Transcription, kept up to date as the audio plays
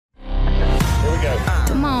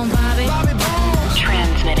Come on, Bobby.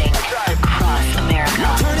 Transmitting across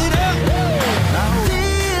America. Turn it up.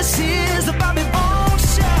 This is the Bobby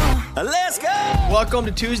Bones Show. Let's go. Welcome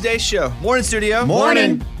to Tuesday's show. Morning, studio.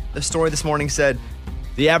 Morning. The story this morning said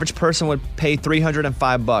the average person would pay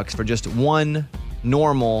 $305 for just one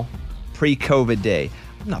normal pre-COVID day.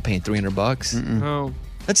 I'm not paying $300. No.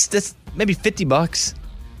 That's maybe $50.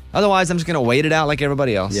 Otherwise, I'm just going to wait it out like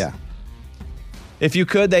everybody else. Yeah. If you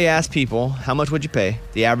could, they asked people, how much would you pay?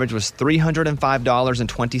 The average was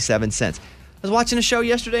 $305.27. I was watching a show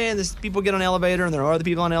yesterday, and there's people get on an elevator, and there are other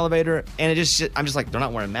people on an elevator, and I'm just like, they're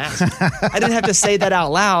not wearing masks. I didn't have to say that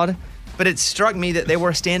out loud, but it struck me that they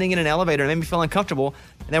were standing in an elevator, and it made me feel uncomfortable,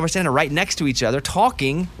 and they were standing right next to each other,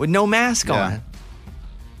 talking with no mask on.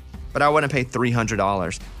 But I wouldn't pay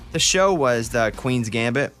 $300. The show was the Queen's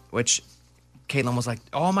Gambit, which Caitlin was like,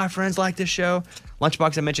 all my friends like this show.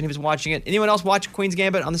 Lunchbox, I mentioned he was watching it. Anyone else watch Queen's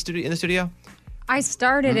Gambit in the studio? I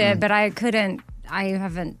started it, but I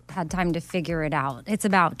haven't had time to figure it out. It's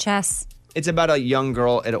about chess. It's about a young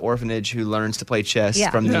girl at an orphanage who learns to play chess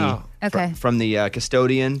from the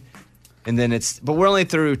custodian. And then but we're only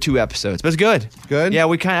through 2 episodes, but it's good. Good? Yeah,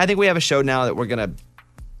 I think we have a show now that we're going to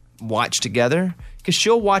watch together. Because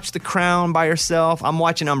she'll watch The Crown by herself. I'm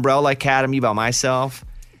watching Umbrella Academy by myself.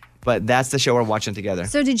 But that's the show we're watching together.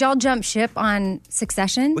 So did y'all jump ship on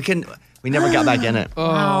Succession? We never got back in it.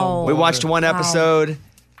 Oh. We watched one episode.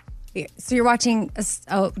 So you're watching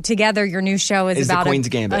together. Your new show is about the Queen's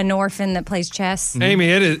Gambit. An orphan that plays chess. Amy,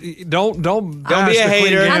 it is. Don't be a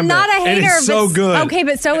hater. I'm not a hater. It is so good. Okay,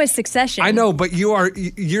 but so is Succession. I know, but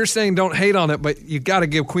you're saying don't hate on it, but you got to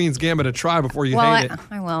give Queen's Gambit a try before you hate it.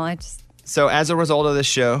 I will. I just. So as a result of this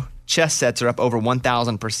show, chess sets are up over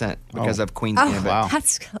 1,000% because of Queen's Gambit. Wow.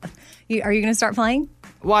 That's. Are you going to start playing?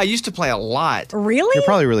 Well, I used to play a lot. Really? You're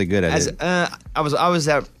probably really good at it. I was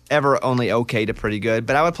ever only okay to pretty good,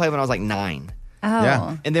 but I would play when I was like 9. Oh.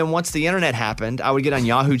 Yeah. And then once the internet happened, I would get on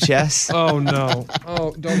Yahoo Chess. Oh, no.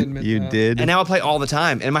 Oh, don't admit You that. did. And I would play all the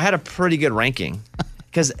time. And I had a pretty good ranking.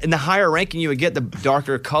 Because in the higher ranking you would get, the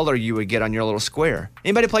darker color you would get on your little square.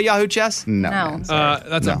 Anybody play Yahoo Chess? No. No.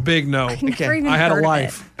 That's a big no. Never even I had a heard of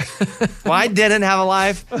life. Well, I didn't have a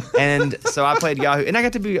life. And so I played Yahoo. And I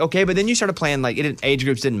got to be okay. But then you started playing, age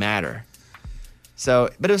groups didn't matter. So,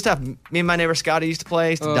 but it was tough. Me and my neighbor Scotty used to play. I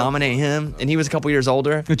used to dominate him. And he was a couple years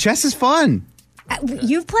older. Chess is fun.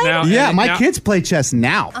 You've played? Yeah, my kids play chess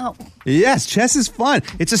now. Oh. Yes, chess is fun.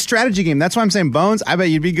 It's a strategy game. That's why I'm saying, Bones, I bet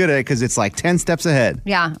you'd be good at it because it's like 10 steps ahead.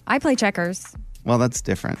 Yeah, I play checkers. Well, that's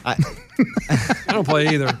different. I don't play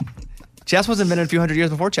either. Chess was invented a few hundred years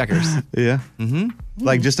before checkers. Yeah. Mm-hmm.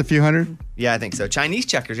 Like just a few hundred? Yeah, I think so. Chinese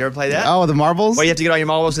checkers. You ever play that? Oh, the marbles? Where you have to get all your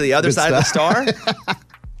marbles to the other Good side of stuff. the star?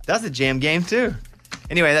 That's a jam game, too.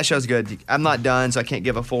 Anyway, that show's good. I'm not done, so I can't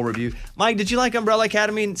give a full review. Mike, did you like Umbrella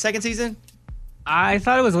Academy in second season? I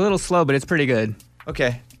thought it was a little slow, but it's pretty good.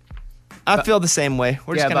 Okay. I feel the same way.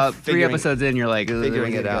 We're just about kind of 3 episodes in, you're like...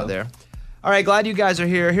 figuring it out there. All right, glad you guys are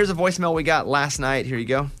here. Here's a voicemail we got last night. Here you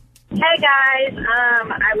go. Hey guys,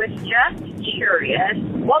 I was just curious,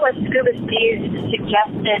 what was Scuba Steve's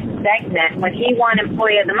suggested segment? When he won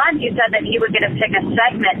Employee of the Month, he said that he would get to pick a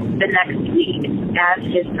segment the next week as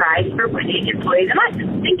his prize for winning Employee of the Month.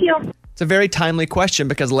 Thank you. It's a very timely question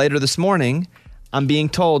because later this morning, I'm being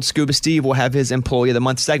told Scuba Steve will have his Employee of the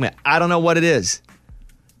Month segment. I don't know what it is,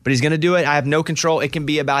 but he's going to do it. I have no control. It can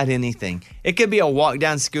be about anything. It could be a walk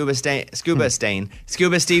down Scuba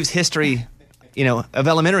Steve's history, of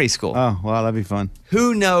elementary school. Oh, wow, that'd be fun.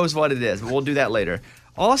 Who knows what it is, but we'll do that later.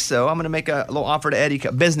 Also, I'm going to make a little offer to Eddie,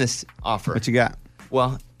 a business offer. What you got?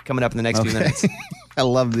 Well, coming up in the next few minutes. I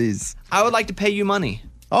love these. I would like to pay you money.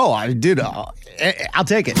 Oh, I'll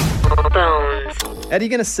take it. Eddie, you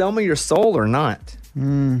going to sell me your soul or not?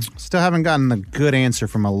 Still haven't gotten a good answer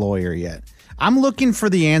from a lawyer yet. I'm looking for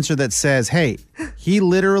the answer that says, hey, he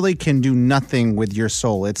literally can do nothing with your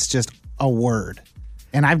soul. It's just a word.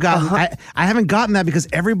 And I've gotten, I haven't gotten that because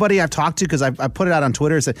everybody I've talked to, because I put it out on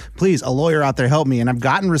Twitter, said, please, a lawyer out there, help me. And I've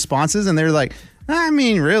gotten responses and they're like, I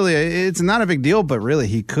mean, really, it's not a big deal, but really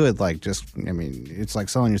he could it's like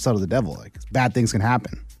selling your soul to the devil. Like bad things can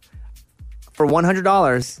happen. For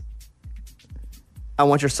 $100, I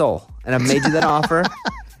want your soul. And I've made you that offer.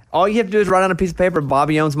 All you have to do is write on a piece of paper,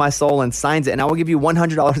 Bobby owns my soul, and signs it, and I will give you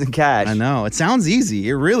 $100 in cash. I know. It sounds easy.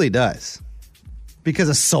 It really does. Because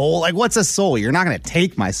a soul, what's a soul? You're not going to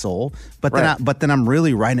take my soul, but then I'm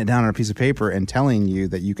really writing it down on a piece of paper and telling you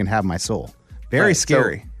that you can have my soul. Very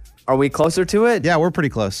scary. So are we closer to it? Yeah, we're pretty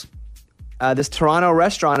close. This Toronto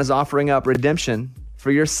restaurant is offering up redemption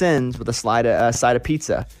for your sins with a side of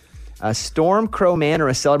pizza. Storm Crow Manor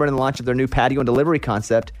is celebrating the launch of their new patio and delivery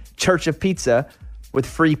concept, Church of Pizza, with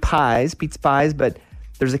free pies, pizza pies, but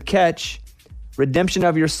there's a catch. Redemption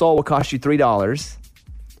of your soul will cost you $3,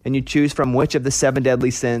 and you choose from which of the 7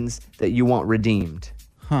 deadly sins that you want redeemed.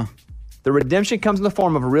 Huh. The redemption comes in the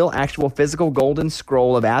form of a real, actual, physical golden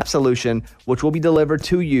scroll of absolution, which will be delivered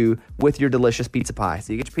to you with your delicious pizza pie.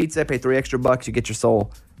 So you get your pizza, pay $3 extra, you get your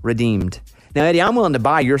soul redeemed. Now, Eddie, I'm willing to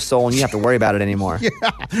buy your soul, and you have to worry about it anymore.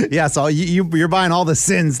 Yeah, so you're buying all the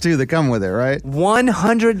sins, too, that come with it, right?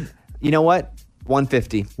 100, you know what?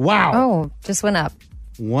 150. Wow. Oh, just went up.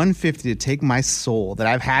 150 to take my soul that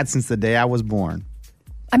I've had since the day I was born.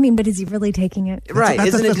 I mean, but is he really taking it? Right.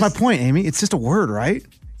 That's my point, Amy. It's just a word, right?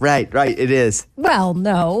 Right, it is. Well,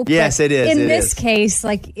 no. Yes, but it is. In it this is. case,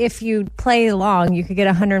 like if you play along, you could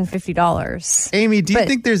get $150. Amy, do you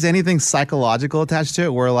think there's anything psychological attached to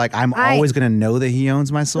it where like I'm always going to know that he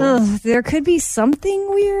owns my soul? There could be something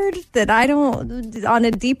weird that I don't, on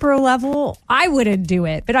a deeper level, I wouldn't do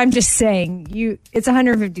it. But I'm just saying, it's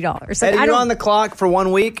 $150. Like, Eddie, you're on the clock for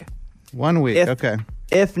 1 week. 1 week, okay.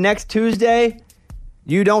 If next Tuesday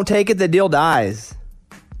you don't take it, the deal dies.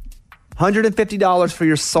 $150 for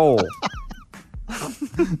your soul.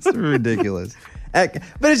 It's ridiculous. But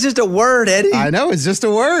it's just a word, Eddie. I know, it's just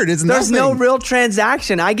a word. It's There's nothing. no real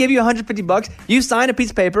transaction. I give you $150. You sign a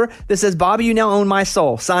piece of paper that says, Bobby, you now own my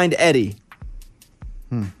soul. Signed, Eddie.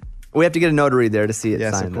 We have to get a notary there to see it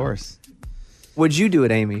Yes, signed. of course. Would you do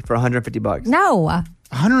it, Amy, for $150? No.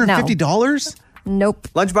 $150? Nope.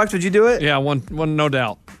 Lunchbox, would you do it? Yeah, one, no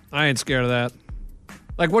doubt. I ain't scared of that.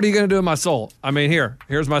 Like, what are you going to do with my soul? I mean,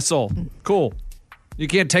 here's my soul. Cool. You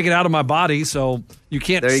can't take it out of my body, so you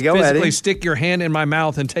can't physically Eddie. stick your hand in my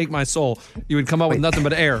mouth and take my soul. You would come up with nothing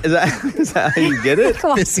but air. Is that how you get it?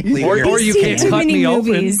 Physically. Or you You've can't seen too cut many me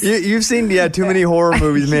movies. open. You've seen too many horror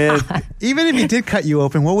movies, man. Even if he did cut you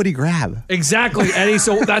open, what would he grab? Exactly, Eddie.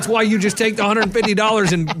 So that's why you just take the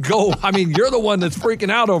 $150 and go. I mean, you're the one that's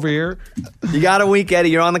freaking out over here. You got a week,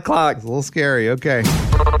 Eddie. You're on the clock. It's a little scary. Okay.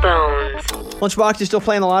 Lunchbox, you still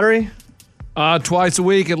playing the lottery? Twice a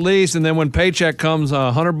week at least, and then when paycheck comes,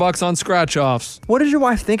 $100 on scratch offs. What does your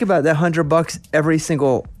wife think about that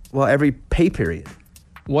 $100 every pay period?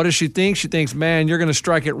 What does she think? She thinks, man, you're going to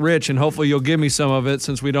strike it rich, and hopefully you'll give me some of it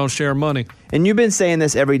since we don't share money. And you've been saying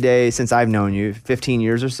this every day since I've known you, 15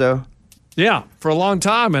 years or so? Yeah, for a long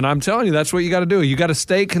time, and I'm telling you, that's what you got to do. You got to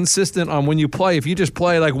stay consistent on when you play. If you just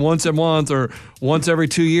play like once a month or once every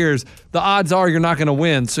 2 years, the odds are you're not going to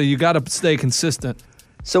win, so you got to stay consistent.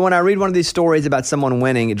 So when I read one of these stories about someone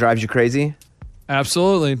winning, it drives you crazy?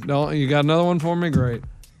 Absolutely. No, you got another one for me? Great.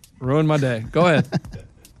 Ruined my day. Go ahead.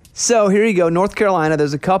 So here you go. North Carolina,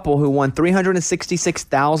 there's a couple who won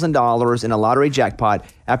 $366,000 in a lottery jackpot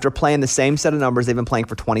after playing the same set of numbers they've been playing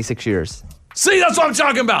for 26 years. See, that's what I'm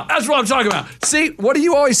talking about. That's what I'm talking about. See, what do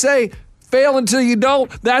you always say? Fail until you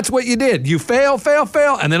don't. That's what you did. You fail,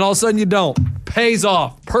 and then all of a sudden you don't. Pays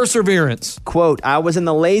off. Perseverance. Quote, I was in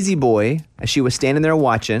the Lazy Boy as she was standing there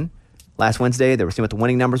watching. Last Wednesday, they were seeing what the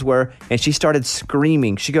winning numbers were, and she started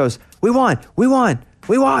screaming. She goes, we won.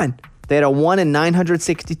 They had a 1 in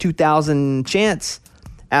 962,000 chance.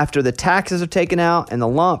 After the taxes are taken out and the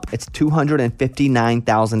lump, it's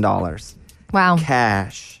 $259,000. Wow.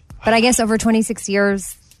 Cash. But I guess over 26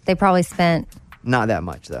 years, they probably spent. Not that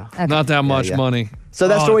much, though. Okay. Not that much money. So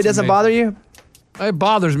that story it's doesn't amazing. bother you? It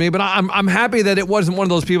bothers me, but I'm happy that it wasn't one of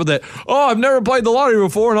those people that, I've never played the lottery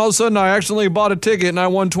before, and all of a sudden I accidentally bought a ticket and I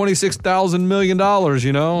won $26,000 million,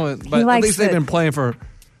 you know? But at least they've been playing for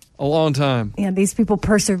a long time. Yeah, these people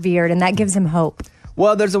persevered, and that gives them hope.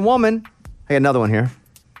 Well, there's a woman. I got another one here.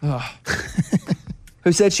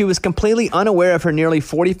 Who said she was completely unaware of her nearly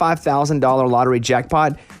 $45,000 lottery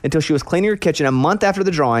jackpot until she was cleaning her kitchen a month after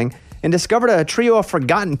the drawing and discovered a trio of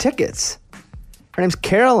forgotten tickets. Her name's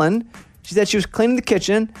Carolyn. She said she was cleaning the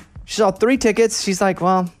kitchen. She saw 3 tickets. She's like,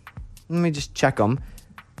 well, let me just check them.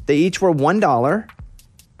 They each were $1.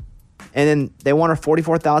 And then they won her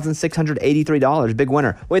 $44,683. Big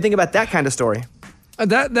winner. What do you think about that kind of story?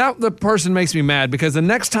 That the person makes me mad because the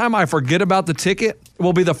next time I forget about the ticket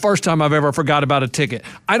will be the first time I've ever forgot about a ticket.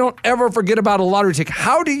 I don't ever forget about a lottery ticket.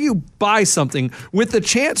 How do you buy something with the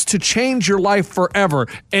chance to change your life forever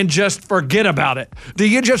and just forget about it? Do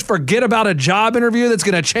you just forget about a job interview that's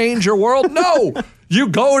going to change your world? No, you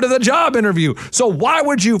go to the job interview. So why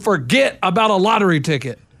would you forget about a lottery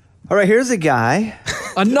ticket? All right, here's a guy.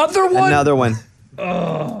 Another one? Another one.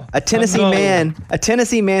 A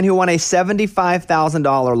Tennessee man who won a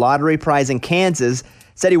 $75,000 lottery prize in Kansas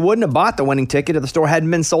said he wouldn't have bought the winning ticket if the store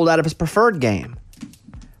hadn't been sold out of his preferred game.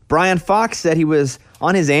 Brian Fox said he was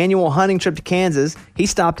on his annual hunting trip to Kansas. He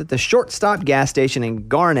stopped at the Short Stop gas station in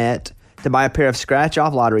Garnett to buy a pair of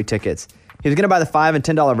scratch-off lottery tickets. He was going to buy the $5 and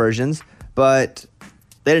 $10 versions, but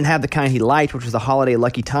They didn't have the kind he liked, which was the holiday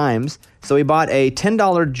Lucky Times. So he bought a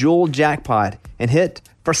 $10 jewel jackpot and hit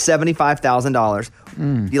for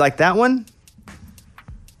 $75,000. Do you like that one?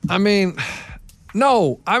 I mean,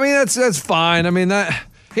 no. I mean, that's fine. I mean, that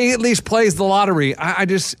he at least plays the lottery. And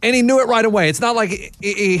he knew it right away. It's not like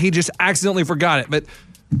he just accidentally forgot it. But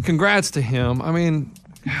congrats to him. I mean,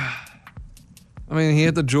 he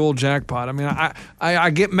hit the jewel jackpot. I mean, I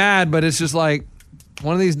get mad, but it's just like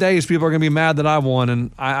one of these days people are going to be mad that I won,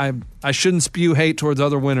 and I shouldn't spew hate towards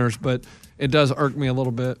other winners, but it does irk me a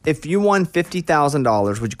little bit. If you won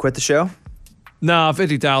 $50,000, would you quit the show? No,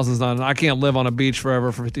 50,000 is not. I can't live on a beach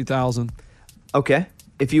forever for 50,000. Okay.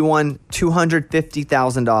 If you won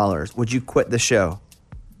 $250,000, would you quit the show?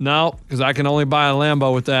 No, because I can only buy a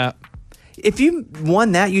Lambo with that. If you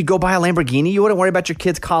won that, you'd go buy a Lamborghini. You wouldn't worry about your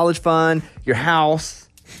kids' college fund, your house.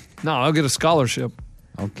 No, I'll get a scholarship.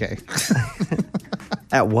 Okay.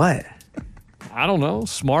 At what? I don't know.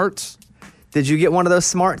 Smarts. Did you get one of those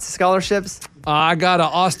Smarts scholarships? I got an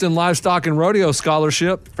Austin Livestock and Rodeo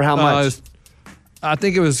scholarship. For how much? I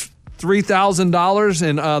think it was $3,000,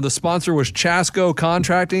 and the sponsor was Chasco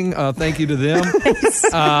Contracting. Thank you to them.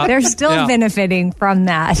 They're still benefiting from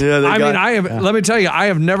that. Yeah, let me tell you, I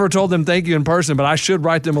have never told them thank you in person, but I should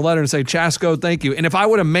write them a letter and say, Chasco, thank you. And if I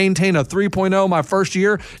would have maintained a 3.0 my first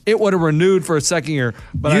year, it would have renewed for a second year,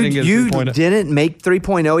 but I didn't get a 3.0. You didn't make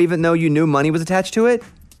 3.0 even though you knew money was attached to it?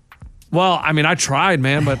 Well, I mean, I tried,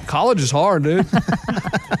 man, but college is hard, dude.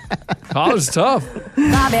 College is tough.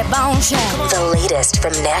 Bobby Bone Show. The latest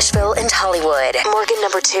from Nashville and Hollywood. Morgan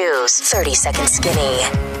number 2's 30-Second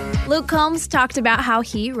Skinny. Luke Combs talked about how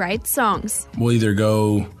he writes songs. We'll either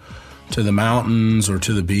go to the mountains or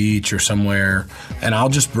to the beach or somewhere, and I'll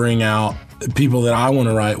just bring out people that I want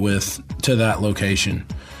to write with to that location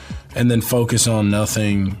and then focus on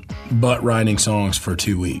nothing but writing songs for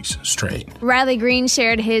 2 weeks straight. Riley Green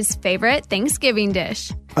shared his favorite Thanksgiving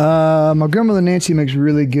dish. My grandmother Nancy makes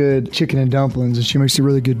really good chicken and dumplings, and she makes a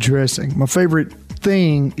really good dressing. My favorite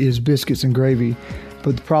thing is biscuits and gravy.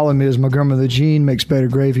 But the problem is my grandmother Jean makes better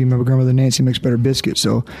gravy, my grandmother Nancy makes better biscuits,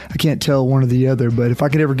 so I can't tell one or the other. But if I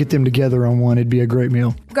could ever get them together on one, it'd be a great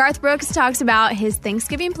meal. Garth Brooks talks about his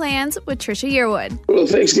Thanksgiving plans with Trisha Yearwood. Well,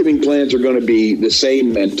 Thanksgiving plans are going to be the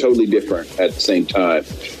same and totally different at the same time.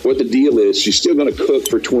 What the deal is, she's still going to cook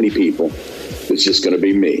for 20 people. It's just going to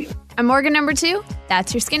be me. I'm Morgan number 2.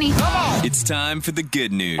 That's your skinny. It's time for the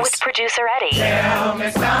good news. With producer Eddie. Tell me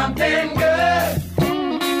something good.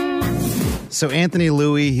 So Anthony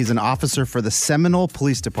Louie, he's an officer for the Seminole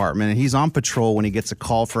Police Department, and he's on patrol when he gets a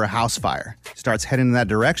call for a house fire. Starts heading in that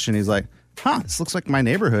direction. He's like, this looks like my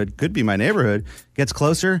neighborhood. Could be my neighborhood. Gets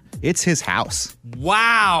closer. It's his house.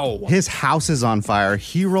 Wow. His house is on fire.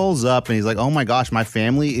 He rolls up, and he's like, oh, my gosh, my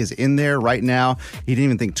family is in there right now. He didn't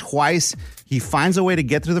even think twice. He finds a way to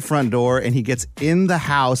get through the front door, and he gets in the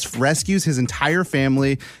house, rescues his entire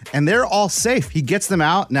family, and they're all safe. He gets them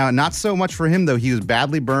out. Now, not so much for him, though. He was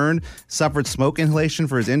badly burned, suffered smoke inhalation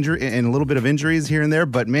for his injury and a little bit of injuries here and there.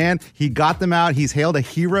 But, man, he got them out. He's hailed a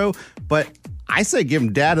hero. But I say give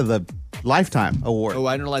him Dad of the Lifetime Award. Oh,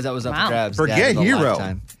 I didn't realize that was up for grabs. Forget Dad of the hero.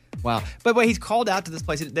 Lifetime. Wow. But wait, he's called out to this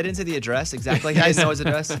place. They didn't say the address exactly. He didn't know his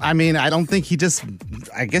address. I mean, I don't think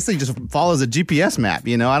I guess he just follows a GPS map,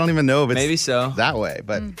 you know? I don't even know if it's maybe so that way,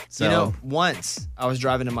 but so. You know, once I was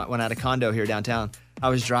driving when I had a condo here downtown, I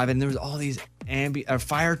was driving and there was all these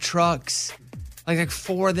fire trucks. Like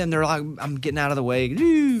 4 of them. They're like, I'm getting out of the way,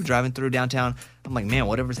 driving through downtown. I'm like, man,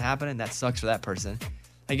 whatever's happening, that sucks for that person.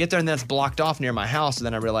 I get there and then it's blocked off near my house. So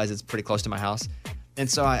then I realize it's pretty close to my house. And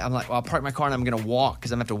so I'm like, well, I'll park my car and I'm going to walk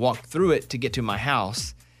because I'm going to have to walk through it to get to my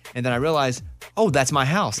house. And then I realize, oh, that's my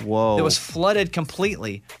house. Whoa. It was flooded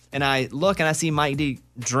completely. And I look and I see Mike D.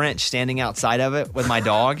 Drench standing outside of it with my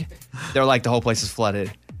dog. They're like, the whole place is flooded.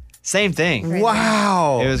 Same thing. Crazy.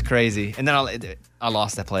 Wow. It was crazy. And then I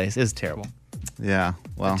lost that place. It was terrible. Yeah,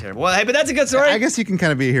 well. Terrible. Well, hey, but that's a good story. I guess you can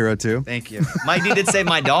kind of be a hero, too. Thank you. Mike D. did save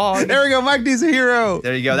my dog. There we go. Mike D's a hero.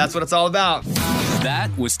 There you go. That's what it's all about. That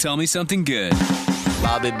was Tell Me Something Good.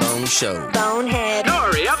 Bobby Bone Show. Bonehead.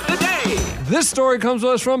 Story of the day. This story comes to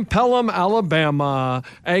us from Pelham, Alabama.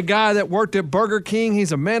 A guy that worked at Burger King,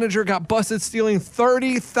 he's a manager, got busted stealing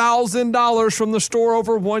 $30,000 from the store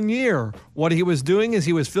over 1 year. What he was doing is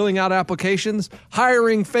he was filling out applications,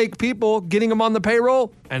 hiring fake people, getting them on the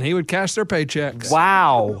payroll, and he would cash their paychecks.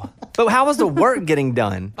 Wow. But how was the work getting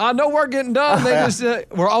done? No work getting done. They just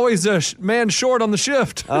were always a man short on the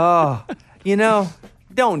shift. Oh,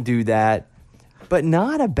 don't do that. But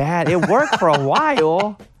not a bad. It worked for a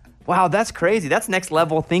while. Wow, that's crazy. That's next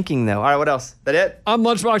level thinking, though. All right, what else? That it? I'm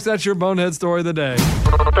Lunchbox. That's your bonehead story of the day.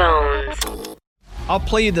 Bones. I'll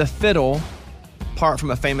play you the Fiddle part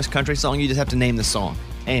from a famous country song. You just have to name the song.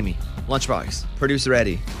 Amy, Lunchbox, producer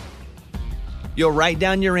Eddie. You'll write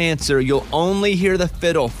down your answer. You'll only hear the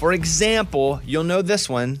fiddle. For example, you'll know this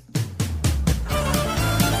one.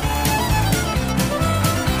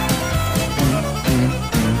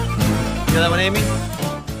 You know that one, Amy?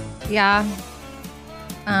 Yeah.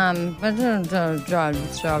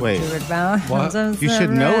 Wait. What? You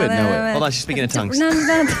should know it. Hold on, she's speaking in tongues.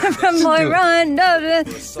 Run, boy, run.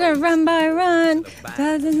 Run, boy, run.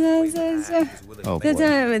 Oh, boy.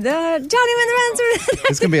 Johnny with the runs.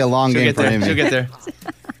 It's going to be a long game for Amy. She'll get there.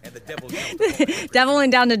 Devil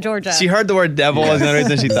went down to Georgia. She heard the word devil as the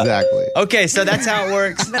reason she thought. Exactly. Okay, so that's how it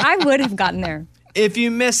works. But I would have gotten there. If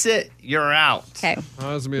you miss it, you're out. Okay.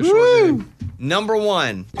 Oh, this is going to be a short game. Number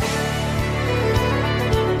 1.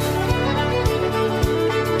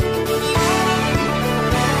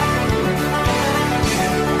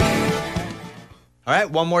 All right,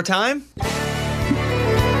 one more time.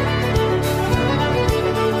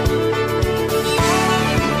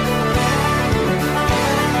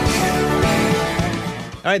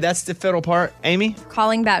 All right, that's the fiddle part. Amy?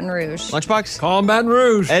 Calling Baton Rouge. Lunchbox? Calling Baton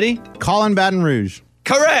Rouge. Eddie? Calling Baton Rouge.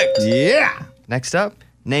 Correct. Yeah. Next up,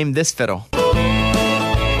 name this fiddle.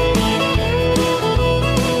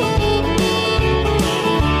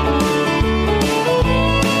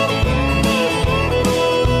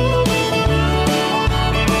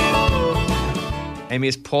 Amy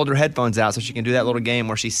has pulled her headphones out so she can do that little game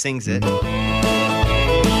where she sings it.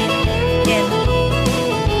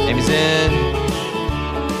 Amy's in.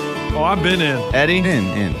 Oh, I've been in. Eddie?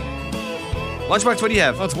 In. Lunchbox, what do you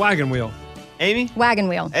have? Oh, it's Wagon Wheel. Amy? Wagon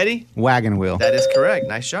wheel. Eddie? Wagon wheel. That is correct.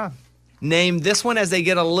 Nice job. Name this one as they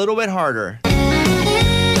get a little bit harder.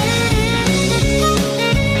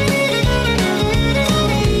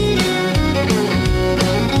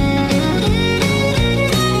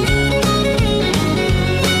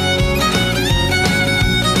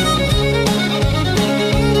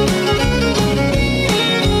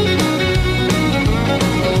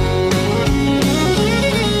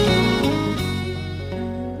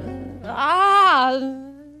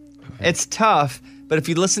 It's tough, but if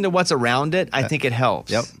you listen to what's around it, I think it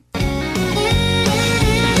helps. Yep.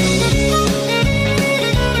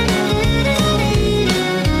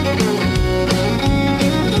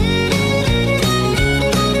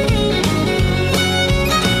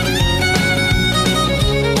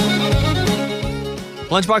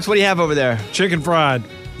 Lunchbox, what do you have over there? Chicken fried.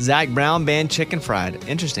 Zach Brown Band Chicken Fried.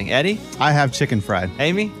 Interesting. Eddie? I have chicken fried.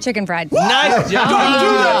 Amy? Chicken fried. Nice job. Don't do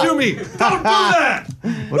that to me. Don't do that.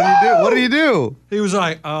 What do you do? What do you do? He was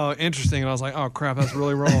like, oh, interesting. And I was like, oh, crap, that's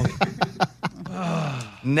really wrong.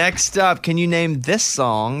 Next up, can you name this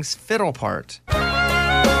song's fiddle part?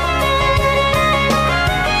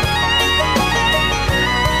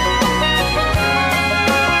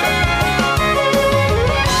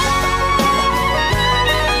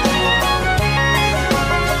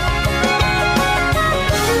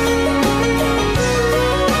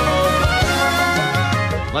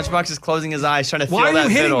 Lunchbox is closing his eyes, trying to feel Why are that you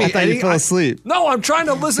hitting fiddle. me, I thought Eddie? you fell asleep. No, I'm trying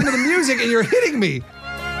to listen to the music and you're hitting me.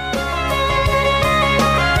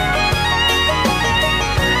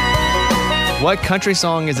 What country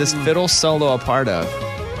song is this fiddle solo a part of?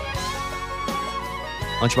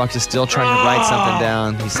 Lunchbox is still trying to write something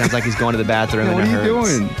down. He sounds like he's going to the bathroom and What it are you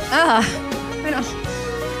hurts. doing? I don't.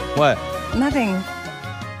 What? Nothing.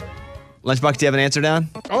 Lunchbox, do you have an answer down?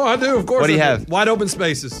 Oh, I do, of course. What do you I have? Wide open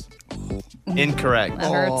spaces. Incorrect.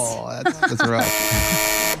 That hurts. Oh, that's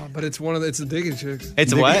rough. But it's it's the Diggity Chicks.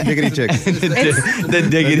 It's what? Diggity chicks. the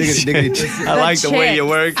diggity Diggity chicks. chicks. I like the way you chicks.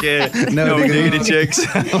 work it. No, diggity chicks.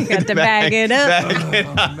 Got to bag it up.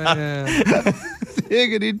 Oh, man.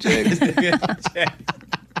 Diggity chicks.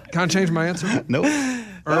 Can I change my answer? Nope.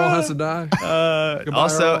 Earl has to die. Goodbye,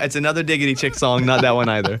 Also, Earl. it's another diggity chick song, not that one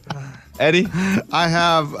either. Eddie? I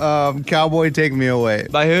have Cowboy Take Me Away.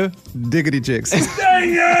 By who? Diggity chicks. Dang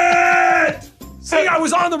it! See, I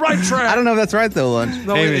was on the right track. I don't know if that's right though, Lunch.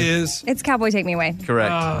 No, Amy. it is. It's Cowboy Take Me Away.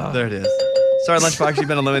 Correct. There it is. Sorry, Lunchbox, you've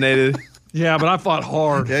been eliminated. Yeah, but I fought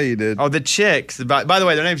hard. Yeah, you did. Oh, the chicks. By the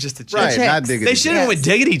way, their name's just the chicks. Right, Chicks. not Diggity. They should have went with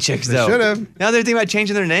Diggity Chicks, though. should have. Now they're thinking about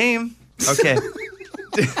changing their name. Okay.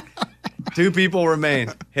 2 people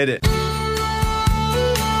remain. Hit it.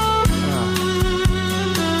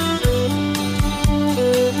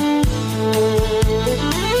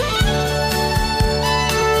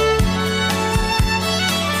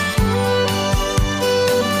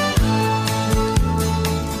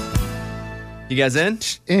 You guys in?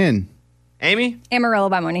 In. Amy? Amarillo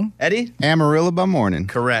by morning. Eddie? Amarillo by morning.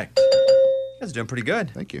 Correct. You guys are doing pretty good.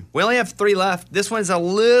 Thank you. We only have 3 left. This one's a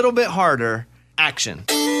little bit harder. Action.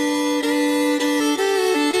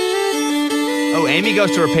 Oh, Amy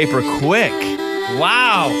goes to her paper quick.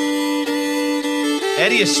 Wow.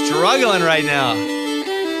 Eddie is struggling right now.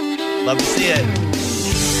 Love to see it.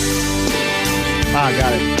 Ah,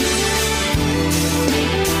 got it.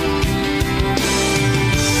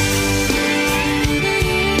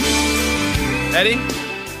 Eddie?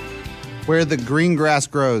 Where the green grass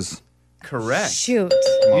grows. Correct. Shoot.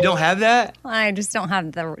 You don't have that? I just don't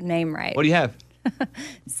have the name right. What do you have?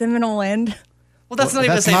 Seminole Wind. Well, that's not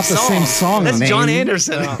even That's the same not the song. same song, That's Amy. John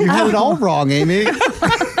Anderson. You had it all wrong, Amy.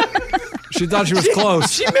 She thought she was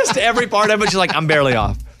close. She missed every part of it. She's like, I'm barely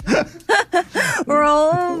off.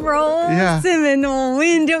 Roll, roll, Yeah. Seminole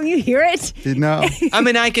Wind. Don't you hear it? No. I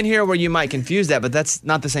mean, I can hear where you might confuse that, but that's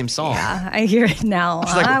not the same song. I hear it now.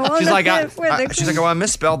 She's like, I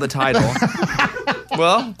misspelled the title.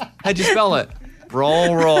 Well, how'd you spell it?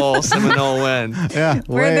 Roll, roll, Seminole Wind. Yeah,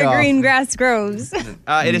 where the green grass grows.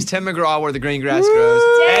 It is Tim McGraw, Where the Green Grass Grows.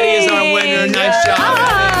 Eddie is our winner. Nice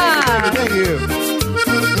job. Thank you.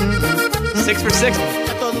 6 for 6.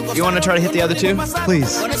 You want to try to hit the other two?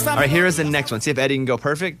 Please. All right, here is the next one. See if Eddie can go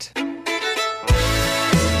perfect.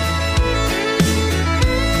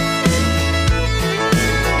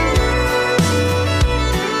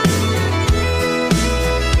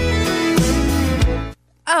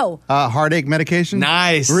 Oh. Heartache medication?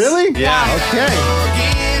 Nice. Really? Yeah. Okay.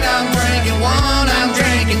 I'm drinking one, I'm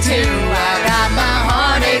drinking two. I got my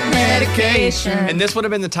heartache medication. And this would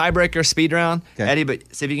have been the tiebreaker speed round, Okay. Eddie,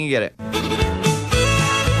 but see if you can get it.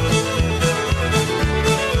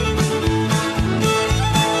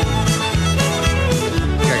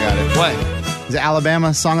 I got it. What? Is it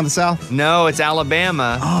Alabama, Song of the South? No, it's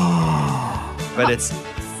Alabama. Oh. But it's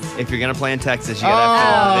if you're gonna play in Texas, you gotta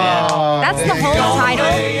have That's the whole title.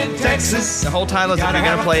 in Texas. The whole title is if you're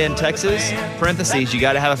gonna play in Texas, parentheses, you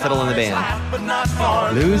gotta have a fiddle in the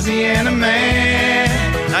band. Louisiana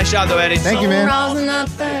man. Nice job though, Eddie. Thank you, man. Rosin up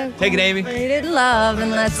the Take it, Amy. faded love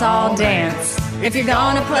and let's all dance. If you're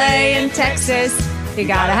gonna play in Texas, you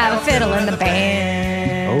gotta have a fiddle in the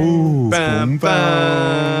band. Oh. Bum,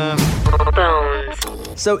 bum.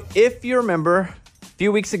 So if you remember, a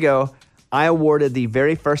few weeks ago, I awarded the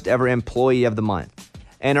very first ever Employee of the Month.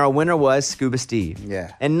 And our winner was Scuba Steve.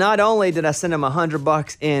 Yeah. And not only did I send him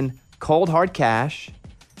 $100 in cold hard cash,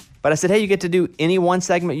 but I said, hey, you get to do any one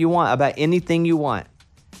segment you want about anything you want.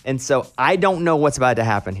 And so I don't know what's about to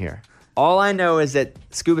happen here. All I know is that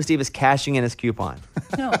Scuba Steve is cashing in his coupon.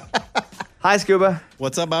 No. Hi, Scuba.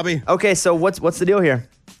 What's up, Bobby? Okay, so what's the deal here?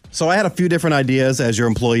 So I had a few different ideas as your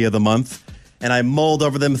Employee of the Month, and I mulled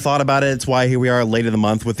over them, thought about it. It's why here we are late in the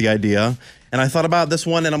month with the idea. And I thought about this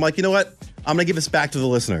one, and I'm like, you know what? I'm going to give this back to the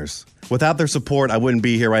listeners. Without their support, I wouldn't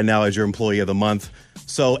be here right now as your Employee of the Month.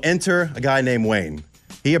 So enter a guy named Wayne.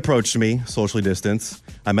 He approached me, socially distanced.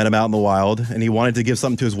 I met him out in the wild, and he wanted to give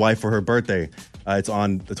something to his wife for her birthday. It's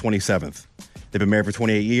on the 27th. They've been married for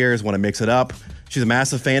 28 years, want to mix it up. She's a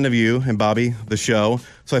massive fan of you and Bobby, the show.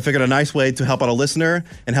 So I figured a nice way to help out a listener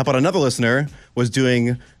and help out another listener was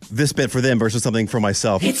doing this bit for them versus something for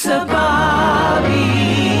myself. It's a Bobby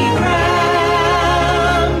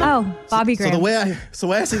Graham. Oh, Bobby Graham. So the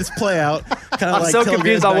way I see this play out, kind of I'm like so Telegrams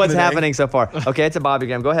confused back on in what's the day. happening so far. Okay, it's a Bobby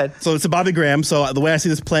Graham. Go ahead. So it's a Bobby Graham. So the way I see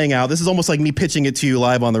this playing out, this is almost like me pitching it to you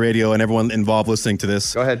live on the radio and everyone involved listening to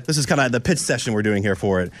this. Go ahead. This is kind of the pitch session we're doing here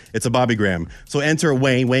for it. It's a Bobby Graham. So enter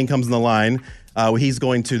Wayne. Wayne comes in the line. He's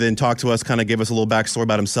going to then talk to us, kind of give us a little backstory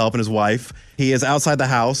about himself and his wife. He is outside the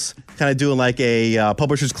house, kind of doing like a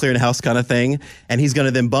publisher's clearinghouse kind of thing. And he's going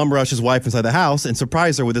to then bum rush his wife inside the house and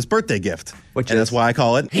surprise her with his birthday gift. And that's why I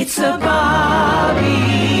call it. It's a Bobby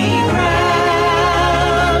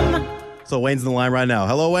Graham. So Wayne's in the line right now.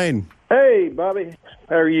 Hello, Wayne. Hey, Bobby.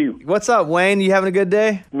 How are you? What's up, Wayne? You having a good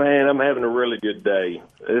day? Man, I'm having a really good day.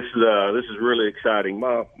 This is really exciting.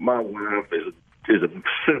 My wife is a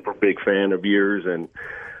super big fan of yours, and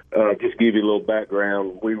just give you a little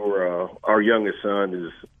background. We were our youngest son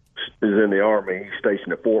is in the Army. He's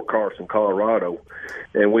stationed at Fort Carson, Colorado,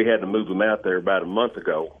 and we had to move him out there about a month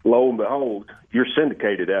ago. Lo and behold, you're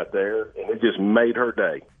syndicated out there, and it just made her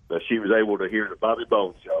day that she was able to hear the Bobby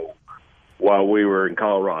Bones Show while we were in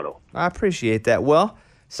Colorado. I appreciate that. Well,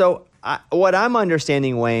 so what I'm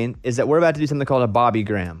understanding, Wayne, is that we're about to do something called a Bobby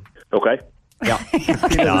Graham. Okay. Yeah.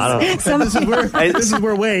 This is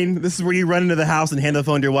where Wayne. This is where you run into the house and hand the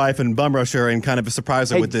phone to your wife and bum rush her and kind of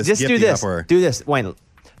surprise her with this just gift do you got this. for her. Do this, Wayne.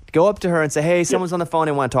 Go up to her and say, "Hey, someone's on the phone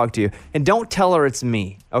and want to talk to you." And don't tell her it's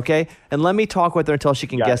me, okay? And let me talk with her until she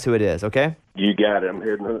can guess who it is, okay? You got it. I'm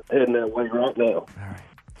heading that way right now. All right.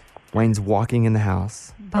 Wayne's walking in the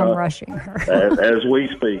house. Bum rushing her. As we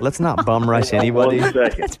speak. Let's not bum rush anybody. 1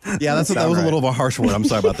 second. Yeah, that was a little of a harsh word. I'm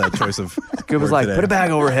sorry about that choice of. Scuba's like, today. put a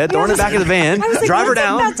bag over her head, throw her in the back of the van, I was like, drive her what's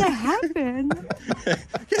down. about to happen?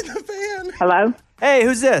 Hello? Hey,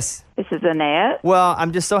 who's this? This is Annette. Well,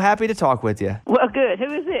 I'm just so happy to talk with you. Well, good.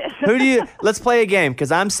 Who is this? Who do you? Let's play a game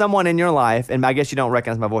because I'm someone in your life, and I guess you don't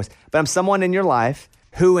recognize my voice, but I'm someone in your life.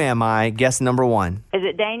 Who am I? Guess number one. Is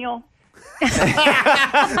it Daniel? It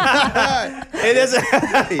is.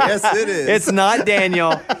 Yes, it is. It's not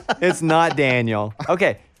Daniel. It's not Daniel.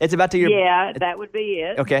 Okay, it's about to your. Yeah, that would be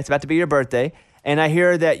it. Okay, it's about to be your birthday, and I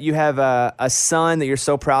hear that you have a son that you're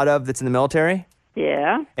so proud of that's in the military.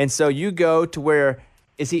 Yeah. And so you go to where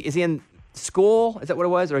is he in school? Is that what it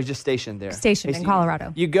was, or he's just stationed there? Stationed in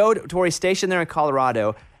Colorado. You go to where he's stationed there in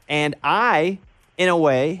Colorado, and I, in a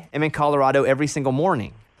way, am in Colorado every single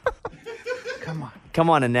morning. Come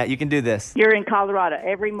on, Annette, you can do this. You're in Colorado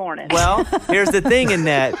every morning. Well, here's the thing,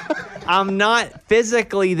 Annette. I'm not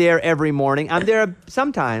physically there every morning. I'm there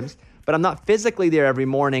sometimes, but I'm not physically there every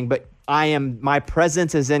morning. But I am. My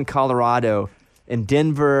presence is in Colorado, in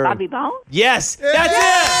Denver. Bobby Bone? Yes, that's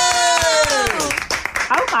it.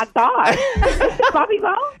 Oh, my God. Bobby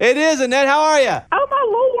Bone? It is, Annette. How are you? Oh, my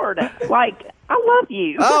Lord. Like, I love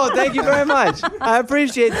you. Oh, thank you very much. I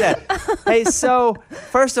appreciate that. Hey, so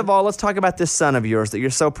first of all, let's talk about this son of yours that you're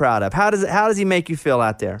so proud of. How does he make you feel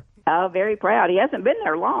out there? Oh, very proud. He hasn't been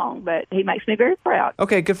there long, but he makes me very proud.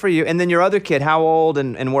 Okay, good for you. And then your other kid, how old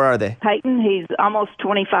and where are they? Peyton, he's almost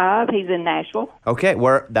 25. He's in Nashville. Okay,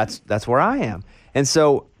 that's where I am. And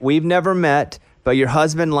so we've never met, but your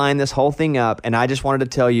husband lined this whole thing up, and I just wanted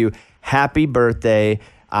to tell you, happy birthday.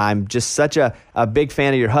 I'm just such a big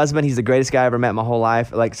fan of your husband. He's the greatest guy I ever met in my whole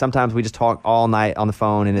life. Like, sometimes we just talk all night on the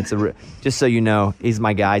phone, and it's just so you know, he's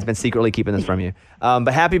my guy. He's been secretly keeping this from you. But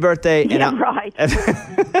happy birthday. Yeah, right.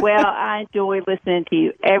 Well, I enjoy listening to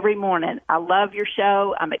you every morning. I love your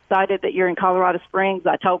show. I'm excited that you're in Colorado Springs.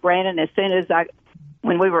 I told Brandon as soon as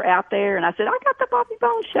when we were out there, and I said, I got the Bobby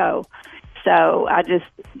Bone show. So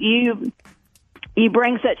you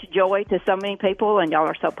bring such joy to so many people, and y'all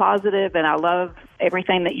are so positive, and I love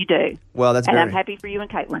everything that you do. Well, that's and very... I'm happy for you and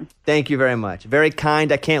Caitlin. Thank you very much. Very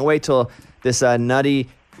kind. I can't wait till this nutty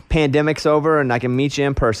pandemic's over and I can meet you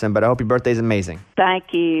in person, but I hope your birthday's amazing.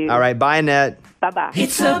 Thank you. All right, bye, Annette. Bye-bye.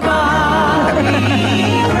 It's a Bobby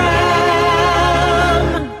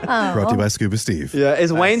Brown. Brought to you by Scuba Steve. Yeah,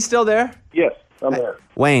 is Wayne still there? Yes, I'm there.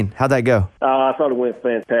 Wayne, how'd that go? I thought it went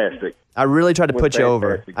fantastic. I really tried to Went put you over.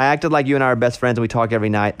 fantastic. I acted like you and I are best friends and we talk every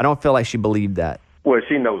night. I don't feel like she believed that. Well,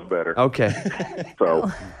 she knows better. Okay.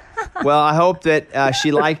 So, Well, I hope that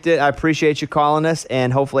she liked it. I appreciate you calling us,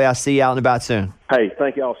 and hopefully I'll see you out and about soon. hey,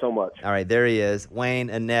 thank y'all so much. All right, there he is. Wayne,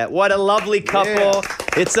 Annette. What a lovely couple. Yeah.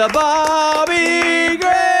 It's a Bobby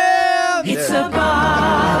Graham. It's a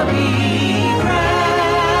Bobby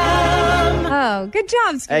Graham. Oh, good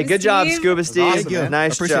job, Scuba Hey, good job, Steve. Scuba Steve. Thank you.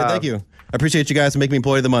 Nice I appreciate job. it. Thank you. I appreciate you guys making me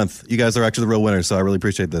Employee of the Month. You guys are actually the real winners, so I really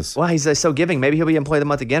appreciate this. Wow, he's so giving. Maybe he'll be Employee of the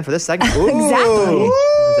Month again for this segment. Ooh. Exactly.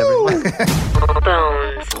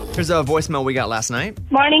 Here's a voicemail we got last night.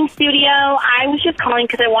 Morning, studio. I was just calling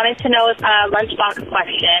because I wanted to know a Lunchbox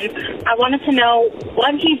question. I wanted to know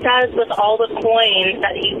what he does with all the coins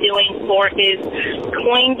that he's doing for his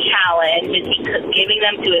coin challenge. Is he giving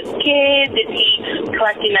them to his kids? Is he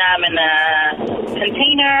collecting them in a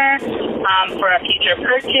container for a future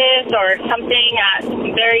purchase or something?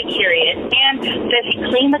 I'm very curious. And does he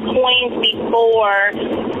clean the coins before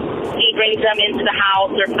he brings them into the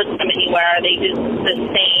house or puts them anywhere? Are they just the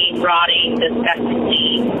same, rotting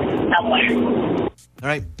disgustingly somewhere? All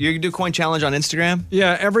right, you do coin challenge on Instagram?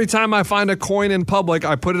 Yeah, every time I find a coin in public,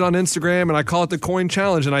 I put it on Instagram and I call it the coin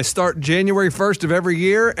challenge. And I start January 1st of every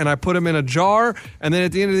year and I put them in a jar. And then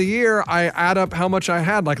at the end of the year, I add up how much I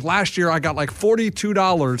had. Like last year, I got like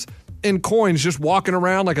 $42 in coins just walking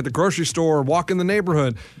around like at the grocery store or walking the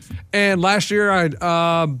neighborhood. And last year,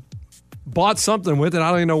 I bought something with it. I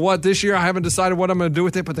don't even know what. This year, I haven't decided what I'm going to do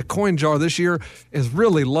with it. But the coin jar this year is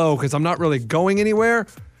really low because I'm not really going anywhere.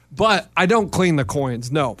 But I don't clean the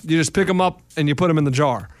coins. No, you just pick them up and you put them in the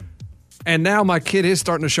jar. And now my kid is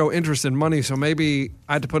starting to show interest in money, so maybe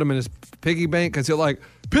I had to put him in his piggy bank because he'll like,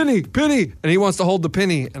 penny, penny, and he wants to hold the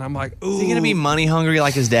penny. And I'm like, ooh. Is he going to be money hungry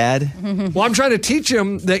like his dad? Well, I'm trying to teach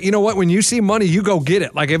him that, you know what, when you see money, you go get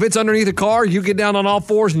it. Like if it's underneath a car, you get down on all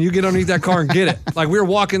fours and you get underneath that car and get it. Like we were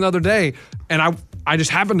walking the other day and I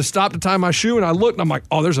just happened to stop to tie my shoe and I looked and I'm like,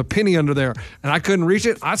 oh, there's a penny under there. And I couldn't reach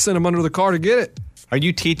it. I sent him under the car to get it. Are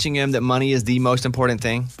you teaching him that money is the most important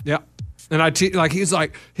thing? Yeah. And he's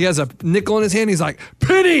like, he has a nickel in his hand. He's like,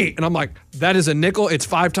 penny. And I'm like, that is a nickel. It's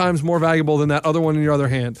 5 times more valuable than that other one in your other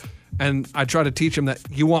hand. And I try to teach him that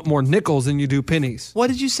you want more nickels than you do pennies. What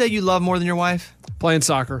did you say you love more than your wife? Playing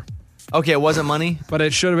soccer. Okay, it wasn't money? But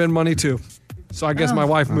it should have been money too. So I guess my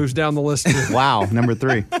wife moves down the list too. Wow, number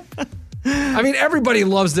 3. I mean, everybody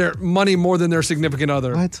loves their money more than their significant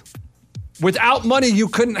other. What? Without money, you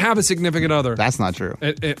couldn't have a significant other. That's not true.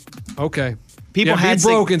 Okay. People be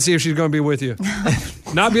broke and see if she's going to be with you.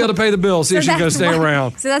 Not be able to pay the bill, see if she's going to stay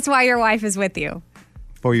around. So that's why your wife is with you.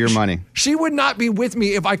 For your money. She would not be with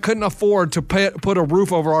me if I couldn't afford to put a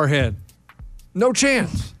roof over our head. No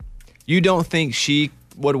chance. You don't think she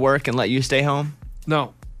would work and let you stay home?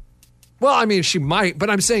 No. Well, I mean, she might,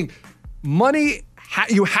 but I'm saying money,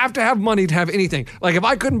 you have to have money to have anything. Like if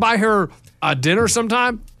I couldn't buy her a dinner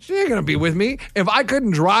sometime, she ain't going to be with me. If I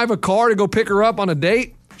couldn't drive a car to go pick her up on a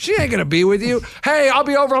date, she ain't going to be with you. Hey, I'll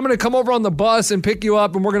be over. I'm going to come over on the bus and pick you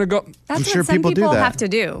up and we're going to go. That's what some people have to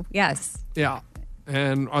do. Yes. Yeah.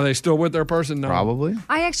 And are they still with their person? No. Probably.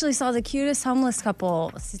 I actually saw the cutest homeless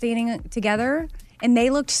couple standing together, and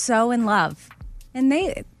they looked so in love. And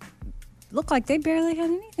they looked like they barely had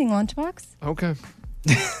anything, Lunchbox. Okay.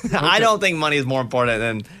 I don't think money is more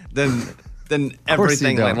important than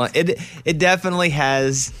everything. Like it definitely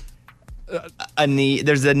has a need.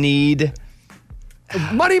 There's a need.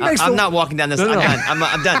 Money makes. I'm not walking down this. No.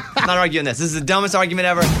 I'm done. I'm not arguing this. This is the dumbest argument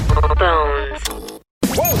ever.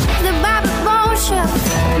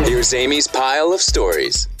 Here's Amy's pile of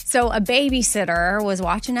stories. So a babysitter was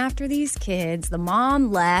watching after these kids. The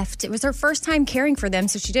mom left. It was her first time caring for them,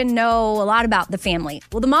 so she didn't know a lot about the family.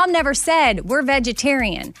 Well, the mom never said, we're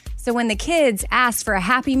vegetarian. So when the kids asked for a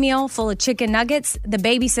Happy Meal full of chicken nuggets, the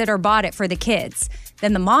babysitter bought it for the kids.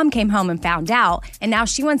 Then the mom came home and found out, and now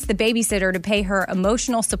she wants the babysitter to pay her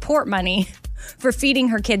emotional support money for feeding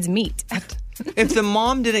her kids meat. If the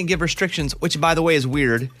mom didn't give restrictions, which by the way is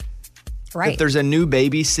weird, right? If there's a new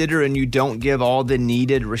babysitter and you don't give all the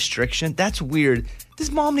needed restriction, that's weird. This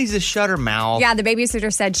mom needs to shut her mouth. Yeah, the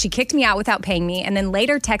babysitter said she kicked me out without paying me and then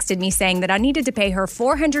later texted me saying that I needed to pay her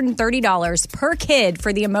 $430 per kid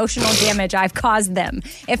for the emotional damage I've caused them.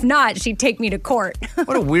 If not, she'd take me to court.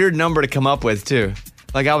 What a weird number to come up with, too.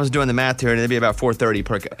 Like I was doing the math here, and it'd be about $430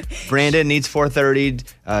 per kid. Brandon needs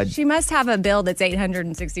 $430. She must have a bill that's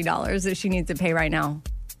 $860 that she needs to pay right now.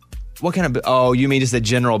 What kind of bill? Oh, you mean just a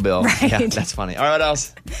general bill? Right. Yeah, that's funny. All right, what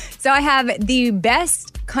else? So I have the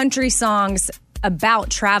best country songs about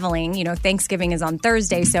traveling. You know, Thanksgiving is on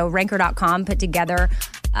Thursday, so Ranker.com put together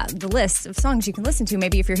the list of songs you can listen to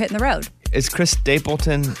maybe if you're hitting the road. Is Chris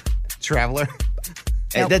Stapleton Traveler?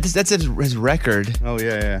 Nope. That's his record. Oh,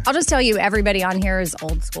 yeah. I'll just tell you, everybody on here is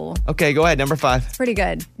old school. Okay, go ahead. Number 5. Pretty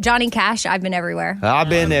good. Johnny Cash, I've Been Everywhere. I've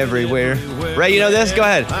been everywhere. Ray, you know this? Go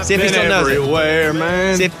ahead. See if he still knows it. Everywhere,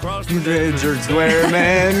 man. See if- Cross the deserts, where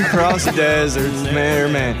man. Cross the deserts, where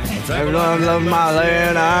man. Everyone love my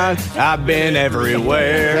land. I've been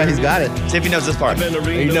everywhere. Yeah, he's got it. See if he knows this part.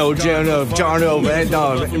 You know, Jarno, Van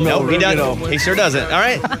Dog. Nope, he doesn't. He sure doesn't. All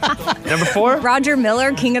right. Number 4. Roger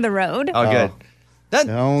Miller, King of the Road. Oh, good. That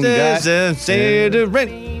Don't say the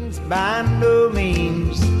rain by no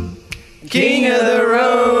means. King of the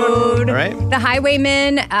road. All right. The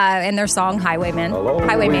Highwaymen and their song Highwayman.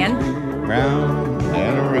 Highwayman. Round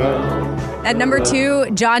and around. At number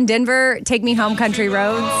 2, John Denver, Take Me Home, Country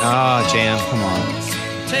Roads. Oh, jam. Come on.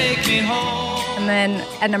 Take me home. And then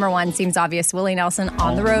at number 1, seems obvious, Willie Nelson,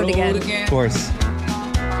 On the Road Again. Of course.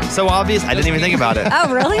 So obvious, I didn't even think about it.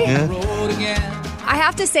 Oh, really? Yeah. I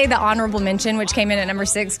have to say the honorable mention, which came in at number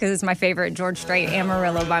 6 because it's my favorite, George Strait,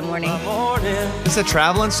 Amarillo by Morning. It's a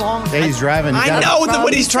traveling song? Yeah, he's driving. I know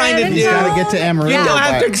what he's trying to do. He's got to get to Amarillo. You don't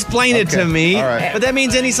have to explain it to me. All right. But that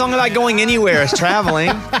means any song about going anywhere is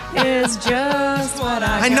traveling. It's just what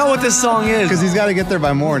I know what this song is. Because he's got to get there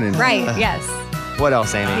by morning. Right, yes. What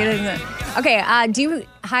else, He Amy? doesn't. Okay, do you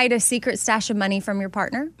hide a secret stash of money from your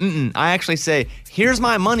partner? Mm-mm. I actually say, here's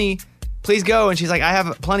my money. Please go. And she's like, I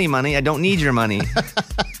have plenty of money. I don't need your money.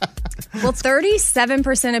 Well,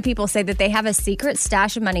 37% of people say that they have a secret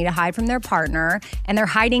stash of money to hide from their partner, and they're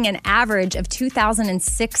hiding an average of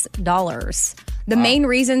 $2,006. The main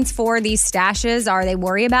reasons for these stashes are they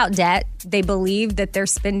worry about debt, they believe that they're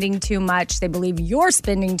spending too much, they believe you're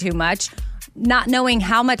spending too much, not knowing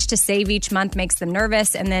how much to save each month makes them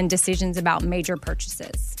nervous, and then decisions about major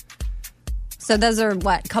purchases. So those are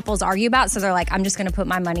what couples argue about. So they're like, I'm just going to put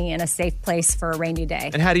my money in a safe place for a rainy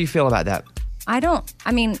day. And how do you feel about that? I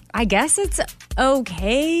guess it's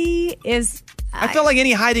okay. I feel like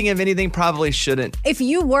any hiding of anything probably shouldn't. If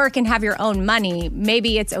you work and have your own money,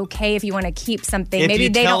 maybe it's okay if you want to keep something. If Maybe you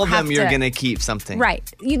they tell don't have them you're to, going to keep something. Right.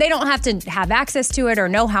 They don't have to have access to it or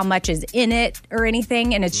know how much is in it or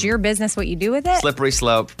anything, and it's your business what you do with it. Slippery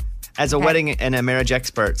slope. As a Okay. wedding and a marriage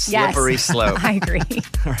expert, slippery Yes. slope. I agree.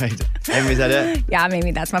 All right. Amy, is that it? Yeah,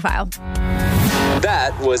 maybe that's my file.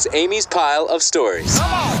 That was Amy's pile of stories.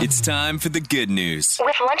 It's time for the good news.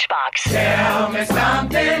 With Lunchbox. Tell me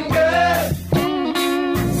something good.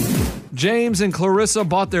 James and Clarissa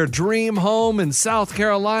bought their dream home in South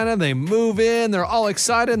Carolina. They move in. They're all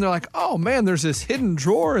excited. And they're like, oh, man, there's this hidden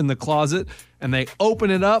drawer in the closet. And they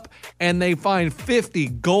open it up, and they find 50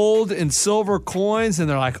 gold and silver coins. And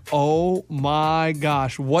they're like, oh, my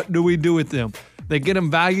gosh, what do we do with them? They get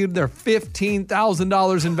them valued. They're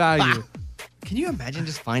 $15,000 in value. Can you imagine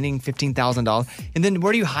just finding $15,000? And then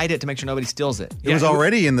where do you hide it to make sure nobody steals it? It was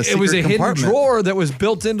already in the secret It was a compartment. hidden drawer that was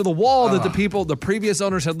built into the wall that the previous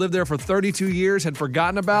owners had lived there for 32 years, had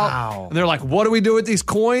forgotten about. Wow. And they're like, what do we do with these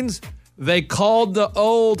coins? They called the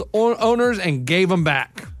old owners and gave them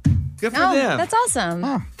back. Good for Oh, them. that's awesome.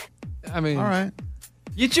 I mean, All right.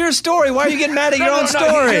 It's your story. Why are you getting mad at your own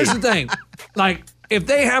story? Here's the thing. Like, if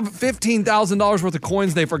they have $15,000 worth of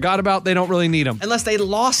coins they forgot about, they don't really need them. Unless they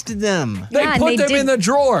lost them. They Yeah, put they them did- in the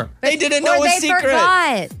drawer. They didn't know Or a they secret.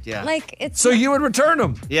 forgot. Yeah. Like, it's. So you would return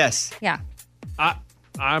them. Yes. Yeah.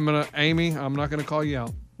 Amy, I'm not gonna call you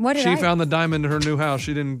out. What did She I- found the diamond in her new house.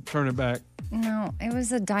 She didn't turn it back. No, it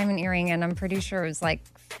was a diamond earring, and I'm pretty sure it was like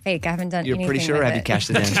fake. I haven't done You're anything pretty sure? with Have you it. cashed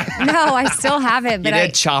it in? No, I still have it, You but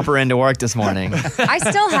did chop her into work this morning. I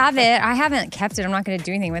still have it. I haven't kept it. I'm not going to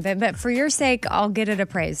do anything with it. But for your sake, I'll get it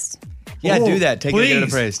appraised. Yeah, do that. Take it and get it please.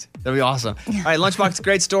 appraised. That'd be awesome. All right, Lunchbox,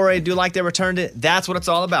 great story. Do like they returned it. That's what it's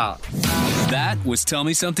all about. That was Tell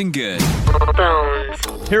Me Something Good.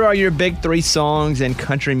 Here are your big three songs in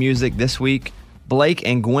country music this week. Blake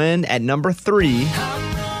and Gwen at number 3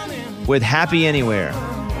 with Happy Anywhere.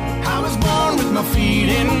 I was born with my feet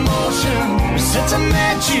in motion. Since I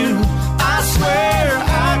met you, I swear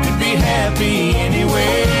I could be happy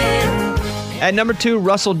anywhere. At number 2,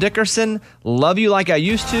 Russell Dickerson, Love You Like I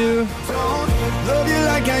Used To. Love you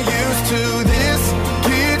like I used to. This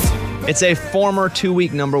kid's It's a former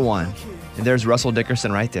 2-week number 1. And there's Russell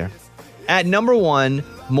Dickerson right there. At number 1,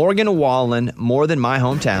 Morgan Wallen, More Than My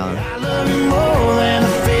Hometown. I love you more than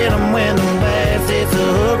a film when the laugh hits a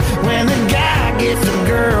hook. When the guy gets a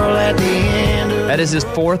girl at the end of That is his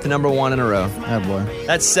 4th number 1 in a row. Oh, boy.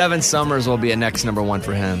 That 7 Summers will be a next number 1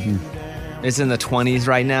 for him. It's in the 20s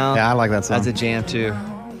right now. Yeah, I like that song. That's a jam, too.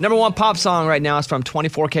 Number 1 pop song right now is from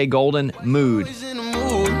 24K Golden, Mood. in the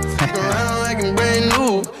mood. Around like I'm brand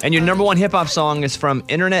new. And your number 1 hip-hop song is from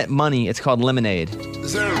Internet Money. It's called Lemonade.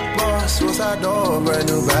 Boss, suicide door, brand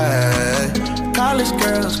new bag. College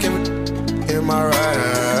girls give it in my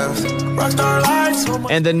raps. Rockstar lights on my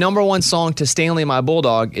And the number 1 song to Stanley My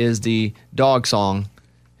Bulldog is the dog song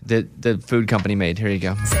that the food company made. Here you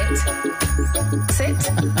go. Sit.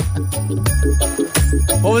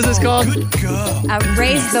 What was this called?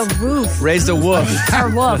 Raise the roof. Raise the Woof. Or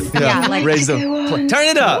woof. Yeah. Like, Raise the... Turn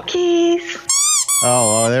it up.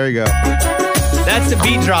 Oh, there you go. That's the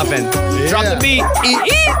beat dropping. Drop the beat.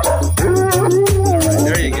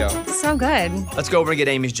 There you go. so good. Let's go over and get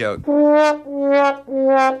Amy's joke.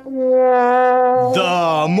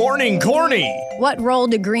 The morning corny. What role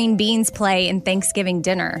do green beans play in Thanksgiving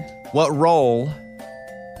dinner? What role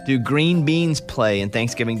do green beans play in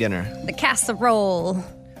Thanksgiving dinner? The casserole.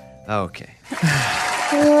 Okay.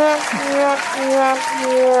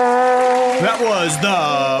 That was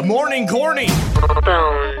the morning corny.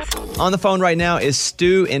 On the phone right now is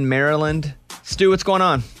Stu in Maryland. Stu, what's going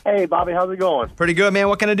on? Hey, Bobby, how's it going? Pretty good, man.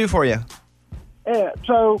 What can I do for you? Yeah,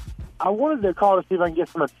 so I wanted to call to see if I can get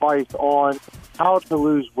some advice on how to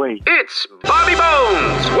lose weight. It's Bobby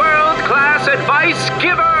Bones, world-class advice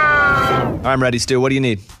giver. I'm ready, Stu. What do you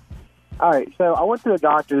need? All right, so I went to the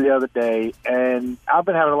doctor the other day, and I've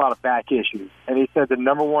been having a lot of back issues. And he said the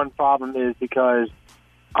number one problem is because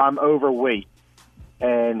I'm overweight.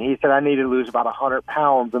 And he said I need to lose about 100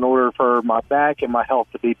 pounds in order for my back and my health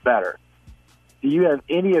to be better. Do you have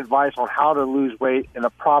any advice on how to lose weight in a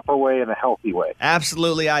proper way and a healthy way?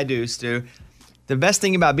 Absolutely, I do, Stu. The best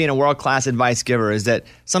thing about being a world-class advice giver is that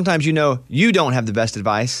sometimes you know you don't have the best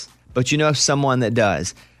advice, but you know someone that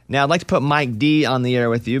does. Now, I'd like to put Mike D on the air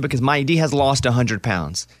with you because Mike D has lost 100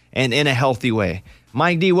 pounds and in a healthy way.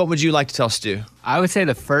 Mike D, what would you like to tell Stu? I would say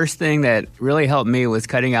the first thing that really helped me was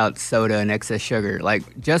cutting out soda and excess sugar.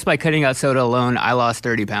 Like, just by cutting out soda alone, I lost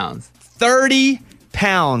 30 pounds. 30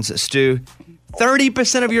 pounds, Stu.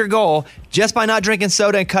 30% of your goal just by not drinking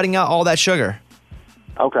soda and cutting out all that sugar.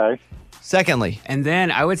 Okay. Secondly. And then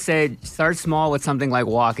I would say start small with something like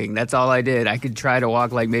walking. That's all I did. I could try to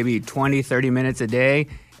walk like maybe 20, 30 minutes a day.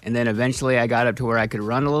 And then eventually I got up to where I could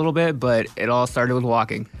run a little bit, but it all started with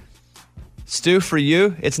walking. Stu, for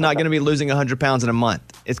you, it's not going to be losing 100 pounds in a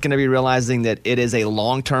month. it's going to be realizing that it is a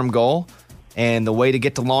long-term goal. And the way to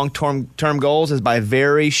get to long-term goals is by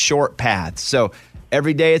very short paths. So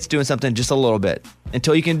every day it's doing something just a little bit.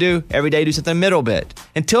 Until you can do every day, do something a middle bit.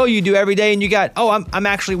 Until you do every day and you got, I'm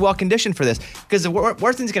actually well-conditioned for this. Because the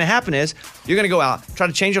worst thing that's going to happen is you're going to go out, try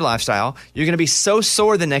to change your lifestyle. You're going to be so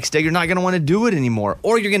sore the next day, you're not going to want to do it anymore.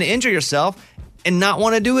 Or you're going to injure yourself and not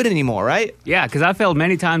want to do it anymore, right? Yeah, because I failed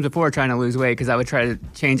many times before trying to lose weight because I would try to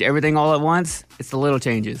change everything all at once. It's the little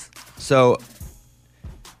changes. So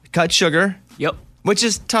cut sugar. Yep. Which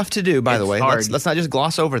is tough to do, by the way. Hard. Let's not just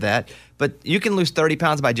gloss over that. But you can lose 30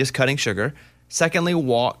 pounds by just cutting sugar. Secondly,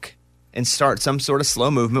 walk and start some sort of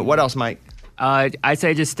slow movement. What else, Mike? I'd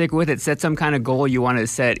say just stick with it. Set some kind of goal you want to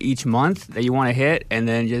set each month that you want to hit, and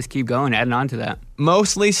then just keep going, adding on to that.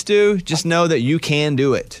 Mostly, Stu, just know that you can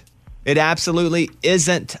do it. It absolutely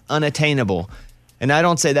isn't unattainable. And I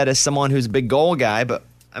don't say that as someone who's a big goal guy, but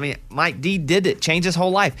I mean, Mike D did it, changed his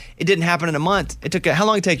whole life. It didn't happen in a month. How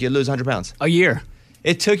long did it take you to lose 100 pounds? A year.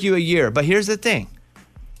 It took you a year. But here's the thing.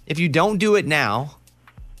 If you don't do it now,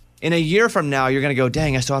 in a year from now, you're going to go,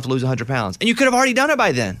 dang, I still have to lose 100 pounds. And you could have already done it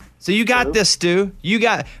by then. So you got this, Stu.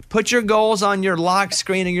 Put your goals on your lock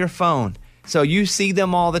screen of your phone so you see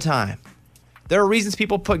them all the time. There are reasons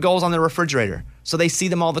people put goals on their refrigerator so they see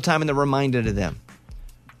them all the time and they're reminded of them.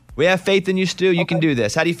 We have faith in you, Stu. You can do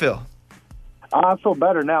this. How do you feel? I feel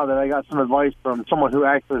better now that I got some advice from someone who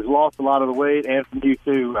actually has lost a lot of the weight and from you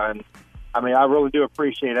too. And I mean, I really do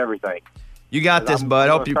appreciate everything. You got this, bud.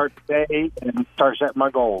 Hope you start today and start setting my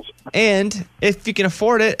goals. And if you can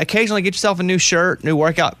afford it, occasionally get yourself a new shirt, new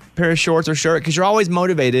workout pair of shorts or shirt, because you're always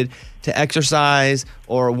motivated to exercise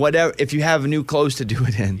or whatever. If you have new clothes to do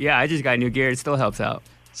it in. Yeah, I just got new gear. It still helps out.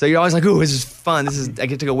 So you're always like, ooh, this is fun. I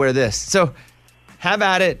get to go wear this. So have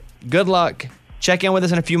at it. Good luck. Check in with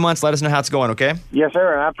us in a few months. Let us know how it's going, okay? Yes,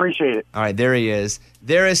 sir. I appreciate it. All right, there he is.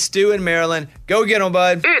 There is Stu in Maryland. Go get him,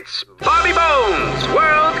 bud. It's Bobby Bones,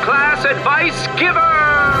 world-class advice giver.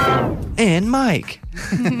 And Mike.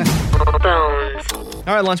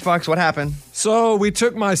 All right, Lunchbox, what happened? So we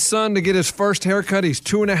took my son to get his first haircut. He's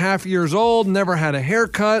 2.5 years old, never had a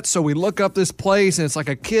haircut. So we look up this place, and it's like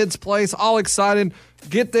a kid's place, all excited.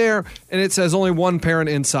 Get there, and it says only one parent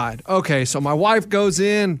inside. Okay, so my wife goes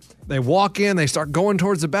in. They walk in. They start going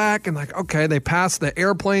towards the back, and okay, they pass the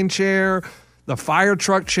airplane chair, the fire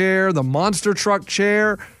truck chair, the monster truck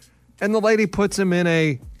chair, and the lady puts him in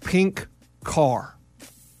a pink car.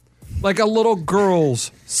 Like a little girl's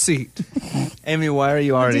seat. Amy, why are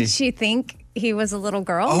you already... Did she think he was a little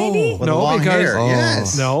girl, maybe?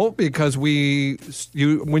 Because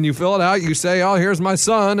when you fill it out, you say, "Oh, here's my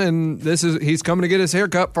son, and he's coming to get his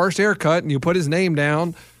haircut, first haircut," and you put his name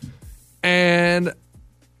down. And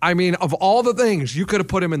I mean, of all the things, you could have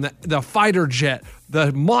put him in the fighter jet,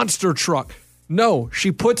 the monster truck. No,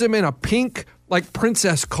 she puts him in a pink, like,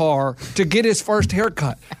 princess car to get his first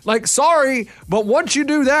haircut. Like, sorry, but once you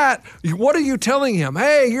do that, what are you telling him?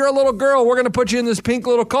 Hey, you're a little girl. We're going to put you in this pink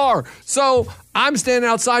little car. So I'm standing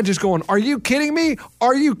outside just going, are you kidding me?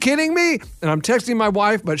 Are you kidding me? And I'm texting my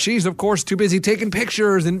wife, but she's, of course, too busy taking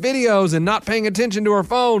pictures and videos and not paying attention to her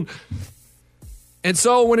phone. And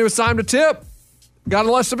so when it was time to tip, got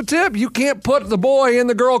less of a tip. You can't put the boy in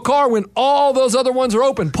the girl car when all those other ones are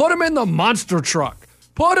open. Put him in the monster truck.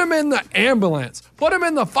 Put him in the ambulance. Put him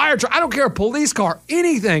in the fire truck. I don't care, police car,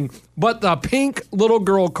 anything but the pink little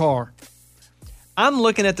girl car. I'm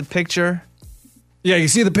looking at the picture. Yeah, you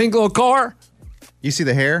see the pink little car? You see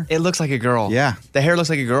the hair? It looks like a girl. Yeah. The hair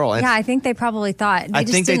looks like a girl. Yeah, I think they probably thought. I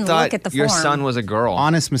think they thought your son was a girl.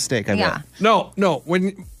 Honest mistake, I bet. No.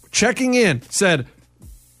 When checking in, said,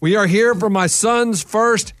 "We are here for my son's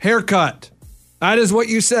first haircut." That is what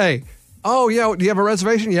you say. Oh, yeah, do you have a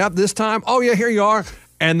reservation? Yep, this time. Oh, yeah, here you are.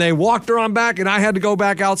 And they walked her on back, and I had to go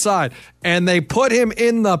back outside. And they put him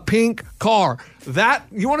in the pink car.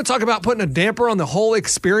 You want to talk about putting a damper on the whole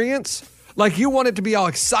experience? Like, you want it to be all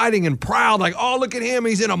exciting and proud. Like, oh, look at him.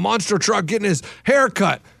 He's in a monster truck getting his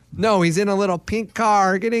haircut. No, he's in a little pink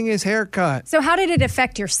car getting his haircut. So how did it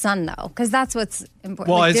affect your son, though? Because that's what's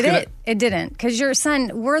important. Well, It didn't. Because your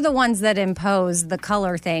son, we're the ones that imposed the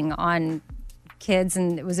color thing on kids,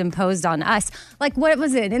 and it was imposed on us. Like, what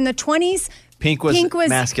was it? In the 20s? Pink was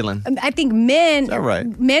masculine. I think men right?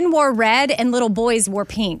 Men wore red and little boys wore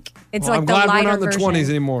pink. It's like I'm the glad lighter we're not in the version. 20s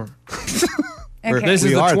anymore. Okay. This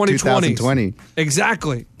is the 2020s. 2020.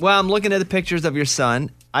 Exactly. Well, I'm looking at the pictures of your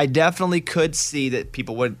son. I definitely could see that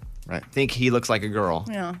people would think he looks like a girl.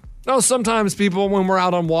 Yeah. No, sometimes people, when we're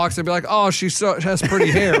out on walks, they'd be like, "Oh, she has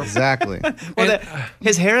pretty hair." Exactly. Well,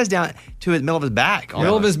 his hair is down to the middle of his back.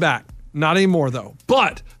 Middle of his back. Not anymore, though.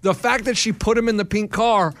 But the fact that she put him in the pink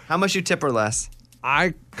car. How much you tip her, Les?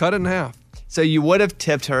 I cut it in half. So you would have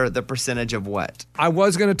tipped her the percentage of what? I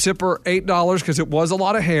was going to tip her $8 because it was a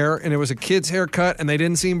lot of hair and it was a kid's haircut and they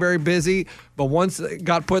didn't seem very busy. But once it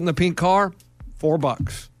got put in the pink car,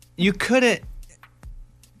 $4. You couldn't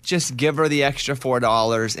just give her the extra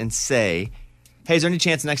 $4 and say, hey, is there any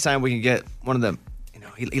chance next time we can get one of the,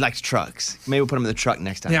 he likes trucks. Maybe we'll put him in the truck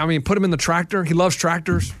next time. Yeah, I mean, put him in the tractor. He loves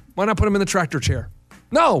tractors. Why not put him in the tractor chair?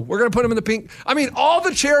 No, we're going to put him in the pink. I mean, all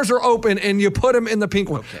the chairs are open and you put him in the pink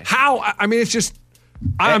one. Okay. How? I mean, it's just,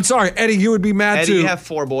 I'm sorry, Eddie, you would be mad too. Eddie, you have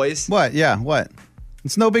 4 boys. What? Yeah, what?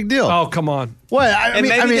 It's no big deal. Oh, come on. What? Maybe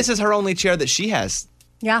this is her only chair that she has.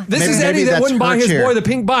 Yeah. This is Eddie that wouldn't buy his boy the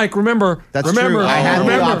pink bike. Remember? That's true. I had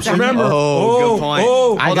the option. Remember? Oh, good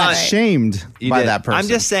point. I got shamed by that person. I'm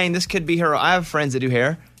just saying this could be her. I have friends that do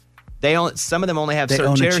hair. Some of them only have They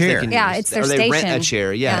certain own a chairs chair. they can Yeah, use. it's their or they rent station. a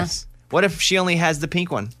chair, yes. What if she only has the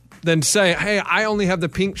pink one? Then say, hey, I only have the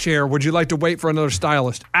pink chair. Would you like to wait for another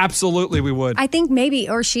stylist? Absolutely, we would. I think maybe,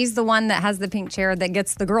 or she's the one that has the pink chair that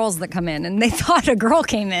gets the girls that come in, and they thought a girl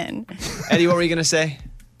came in. Eddie, what were you going to say?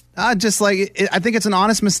 Just like, I think it's an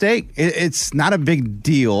honest mistake. It's not a big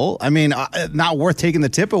deal. I mean, not worth taking the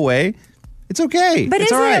tip away. It's okay. But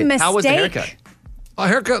it's is all it a right. mistake? How was the haircut?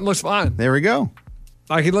 Haircut looks fine. There we go.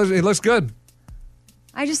 Like he looks good.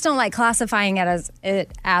 I just don't like classifying it as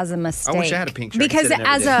a mistake. I wish I had a pink shirt. Because Sit in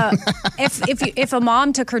as every day. if a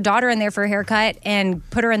mom took her daughter in there for a haircut and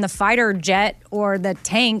put her in the fighter jet or the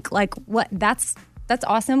tank, like what? That's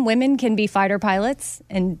awesome. Women can be fighter pilots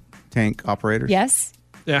and Tank operators. yes.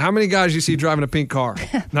 Yeah, how many guys you see driving a pink car?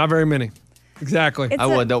 Not very many. Exactly. It's I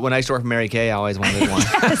would. When I used to work for Mary Kay, I always wanted one.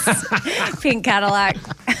 Pink Cadillac.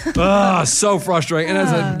 So frustrating. And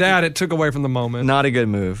as a dad, it took away from the moment. Not a good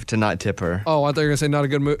move to not tip her. Oh, I thought you were going to say not a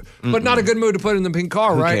good move. But not a good move to put in the pink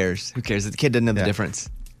car, Who right? cares? Who cares? The kid didn't know the difference.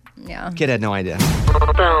 Yeah. Kid had no idea.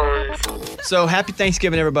 So happy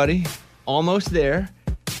Thanksgiving, everybody. Almost there.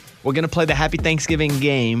 We're going to play the Happy Thanksgiving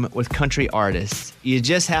game with country artists. You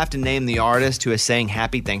just have to name the artist who is saying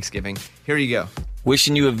Happy Thanksgiving. Here you go.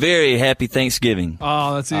 Wishing you a very happy Thanksgiving.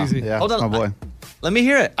 Oh, that's easy. Yeah, Hold on. my boy. Let me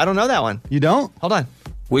hear it. I don't know that one. You don't? Hold on.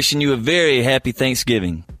 Wishing you a very happy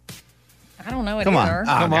Thanksgiving. I don't know it Come on. either.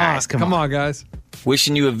 Oh, guys, Come on, guys.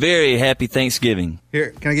 Wishing you a very happy Thanksgiving.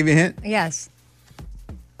 Here, can I give you a hint? Yes.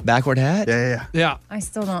 Backward hat? Yeah. Yeah. I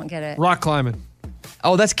still don't get it. Rock climbing.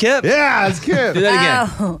 Oh, that's Kip. Yeah, it's Kip. Do that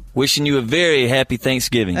again. Oh. Wishing you a very happy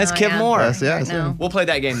Thanksgiving. That's Oh, Kip yeah. Moore. Yes, yeah, Right so- now. We'll play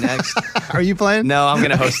that game next. Are you playing? No, I'm going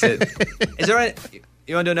to host it. Is there right?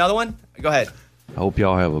 You want to do another one? Go ahead. I hope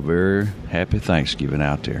y'all have a very happy Thanksgiving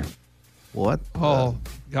out there. What? Oh,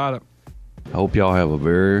 got it. I hope y'all have a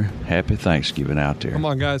very happy Thanksgiving out there. Come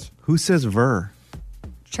on, guys. Who says ver?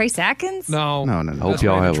 Trace Atkins? No. No. I hope That's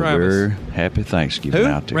y'all Randy have Travis. a very happy Thanksgiving Who?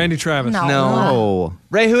 out there. Randy Travis. No. Oh.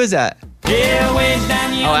 Ray, who is that?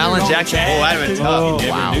 Oh, Alan Jackson. Oh, that'd have been tough.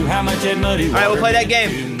 Wow. All right, we'll play that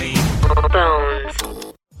game.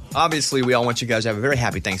 Obviously, we all want you guys to have a very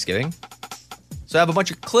happy Thanksgiving. So I have a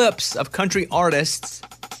bunch of clips of country artists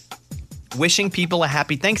wishing people a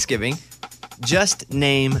happy Thanksgiving. Just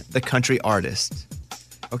name the country artist.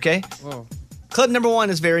 Okay? Whoa. Clip number 1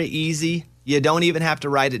 is very easy. You don't even have to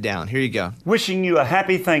write it down. Here you go. Wishing you a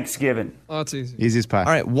happy Thanksgiving. Oh, that's easy. Easy as pie.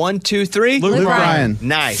 All right, 1, 2, 3. Luke Bryan.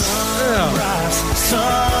 Nice.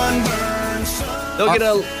 They'll get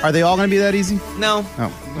a Are they all going to be that easy? no.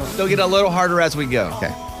 Oh. They'll get a little harder as we go.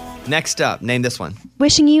 Okay. Next up, name this one.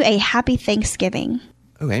 Wishing you a happy Thanksgiving.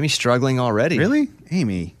 Oh, Amy's struggling already. Really?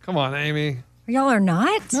 Amy. Come on, Amy. Y'all are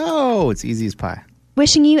not? No, it's easy as pie.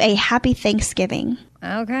 Wishing you a happy Thanksgiving.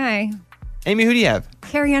 Okay. Amy, who do you have?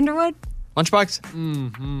 Carrie Underwood? Lunchbox?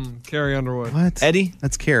 Mm-hmm. Carrie Underwood. What? Eddie?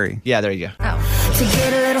 That's Carrie. Yeah, there you go.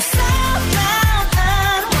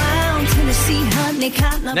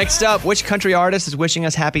 Next up, which country artist is wishing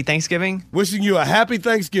us happy Thanksgiving? Wishing you a happy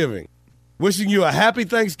Thanksgiving. Wishing you a happy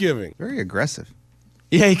Thanksgiving. Very aggressive.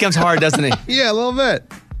 Yeah, he comes hard, doesn't he? Yeah, a little bit.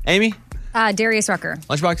 Amy? Darius Rucker.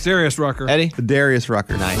 Lunchbox? Darius Rucker. Eddie? Darius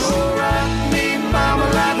Rucker. Nice.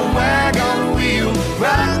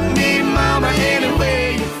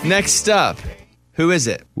 Next up, who is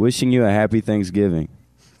it? Wishing you a happy Thanksgiving.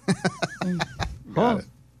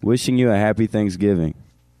 Wishing you a happy Thanksgiving.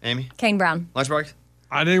 Amy? Kane Brown. Lunchbox?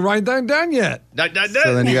 I didn't write that down yet. So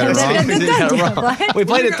then you got it wrong? You got it wrong. We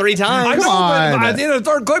played it 3 times. I know, Come on. but at the end of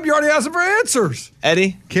the third clip, you already asked him for answers.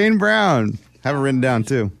 Eddie? Kane Brown. Have it written down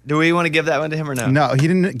too. Do we want to give that one to him or no? No, he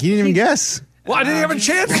didn't even guess. Well, I didn't have a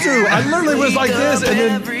chance to. I literally was like this, and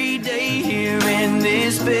then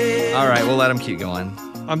All right, we'll let him keep going.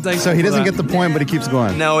 I'm thankful. So he for doesn't that. get the point, but he keeps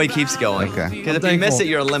going. No, he keeps going. Okay. Because if you miss thankful. it,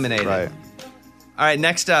 you're eliminated. Right. All right,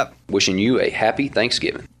 next up. Wishing you a happy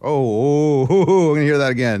Thanksgiving. Oh, I'm going to hear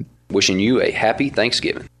that again. Wishing you a happy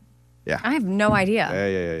Thanksgiving. Yeah. I have no idea.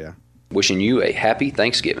 Yeah. Wishing you a happy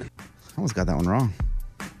Thanksgiving. I almost got that one wrong.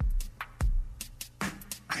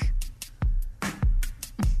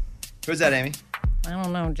 Who's that, Amy? I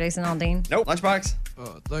don't know. Jason Aldean. Nope. Lunchbox.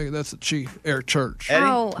 I think that's the Chief, Eric Church. Eddie?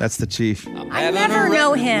 Oh, That's the chief. I never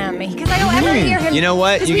know him because I don't ever hear him. You know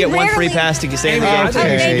what? 'cause You we get one free rarely- pass to stay in the Amy, game. I think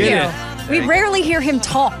you should get We rarely hear him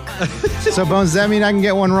talk. So, Bones, does that mean I can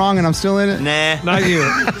get one wrong and I'm still in it? Nah. Not you.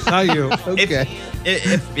 Not you. Okay.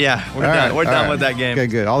 Yeah, we're All done. right, We're all done right. with that game. Okay,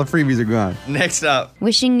 good. All the freebies are gone. Next up.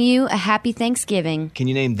 Wishing you a happy Thanksgiving. Can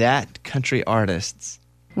you name that country artists?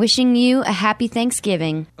 Wishing you a happy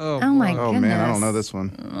Thanksgiving. Oh my Oh, goodness. man, I don't know this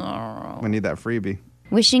one. We need that freebie.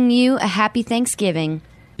 Wishing you a happy Thanksgiving.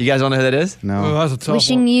 You guys don't know who that is? No. Oh, that's a tough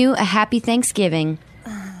Wishing one. you a happy Thanksgiving.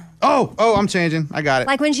 Oh, I'm changing. I got it.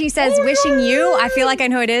 Like when she says wishing you, I feel like I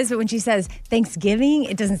know who it is, but when she says Thanksgiving,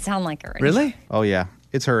 it doesn't sound like her. Really? Oh, yeah.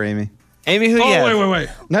 It's her, Amy. Amy, who do you have? Wait.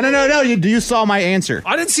 No. You saw my answer.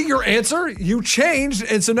 I didn't see your answer. You changed,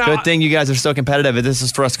 and so now. Good thing you guys are so competitive. This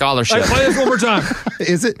is for a scholarship. Play this one more time.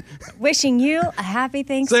 Is it? Wishing you a happy Say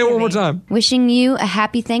Thanksgiving. it one more time. Wishing you a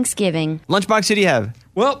happy Thanksgiving. Lunchbox, who do you have?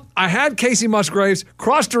 Well, I had Casey Musgraves,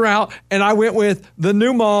 crossed her out, and I went with the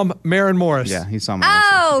new mom, Marin Morris. Yeah, he saw my answer.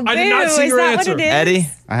 Oh, I did not boo. see Is your that answer. what it is? Eddie,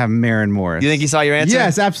 I have Marin Morris. you think you saw your answer?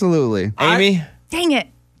 Yes, absolutely. Amy? Dang it.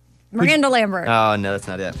 Miranda Lambert. Oh, no, that's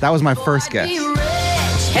not it. That was my first guess.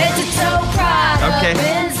 Okay.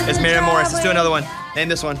 It's Mary Morris. Let's do another one. Name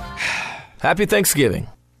this one. Happy Thanksgiving.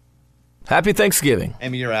 Happy Thanksgiving.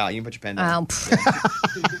 Amy, you're out. You can put your pen down. Oh,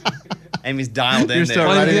 pff. Amy's dialed in You're there. still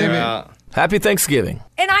writing You're Amy? out. Happy Thanksgiving.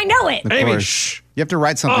 And I know it. Of Amy, course. shh. You have to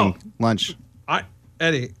write something. Lunch.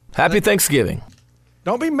 Eddie, Happy Thanksgiving.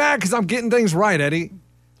 don't be mad because I'm getting things right, Eddie.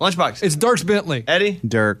 Lunchbox. It's Dirks Bentley. Eddie?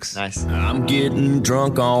 Dirks. Nice. I'm getting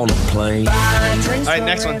drunk on a plane. All right,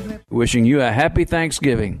 next one. Wishing you a happy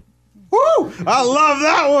Thanksgiving. Woo! I love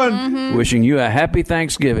that one. Wishing you a happy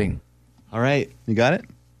Thanksgiving. All right. You got it?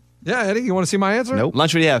 Yeah, Eddie, you want to see my answer? Nope.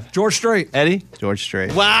 Lunch, what do you have? George Strait. Eddie? George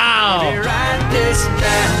Strait. Wow.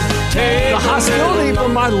 The hostility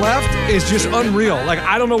from my left is just unreal. Like,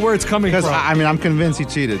 I don't know where it's coming Because from. I'm convinced he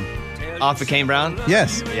cheated. Off of Kane Brown?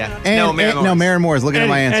 Yes. Yeah. And, No, Marin Morris. Marin Morris. Looking at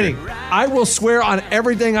my answer. Eddie, I will swear on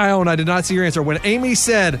everything I own, I did not see your answer. When Amy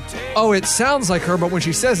said, oh, it sounds like her, but when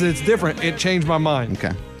she says it, it's different, it changed my mind.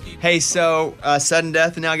 Okay. Hey, so sudden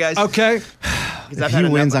death now, guys? Okay. 'Cause I've If had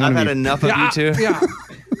he wins, enough, I'm I've gonna had be- enough of you two. Yeah.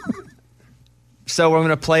 So we're going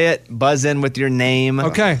to play it. Buzz in with your name.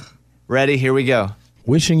 Okay. Ready? Here we go.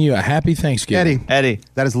 Wishing you a happy Thanksgiving. Eddie.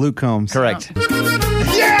 That is Luke Combs. Correct.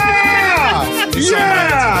 Yeah!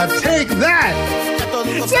 Yeah! Take that!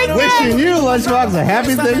 Wishing you, Lunchbox, a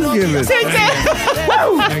happy Thanksgiving.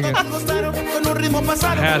 Dang it.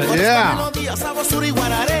 I had it. Yeah.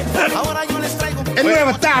 And we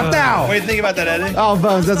have a top down. What do you think about that, Eddie? Oh,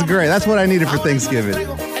 Bones, that's great. That's what I needed for Thanksgiving.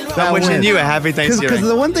 I'm wishing you a happy Thanksgiving. Because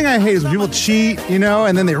the one thing I hate is when people cheat,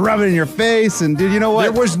 and then they rub it in your face. And, dude, you know what?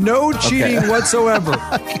 There was no cheating Okay. whatsoever.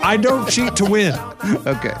 I don't cheat to win.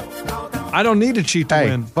 Okay. I don't need to cheat to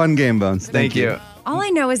win. Fun game, Bones. Thank you. All I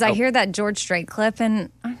know is I hear that George Strait clip, and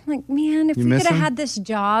I'm like, man, if You we miss could have him? had this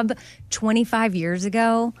job 25 years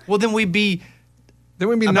ago. Well, then we'd be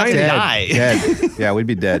about 90. to Die. Dead. Yeah, we'd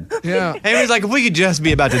be dead. Yeah. Amy's like, if we could just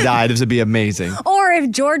be about to die, this would be amazing. Or if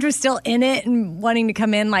George was still in it and wanting to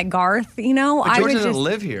come in like Garth, But I George would doesn't just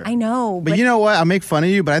live here. I know, But you know what? I make fun of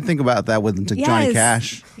you, but I think about that with Johnny Yes.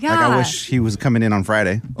 Cash. Yeah. Like, I wish he was coming in on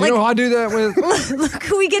Friday. You know, I do that with. look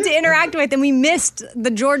who we get to interact with, and we missed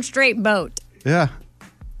the George Strait boat. Yeah.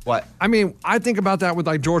 What? I mean, I think about that with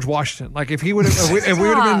like George Washington. Like if he would have, if we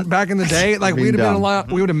would have been back in the day, like Being we'd have been dumb.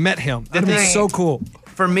 allowed, we would have met him. That'd be Right. so cool.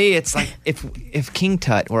 For me, it's like if King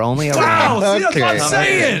Tut were only around. Wow, see, that's what I'm Okay.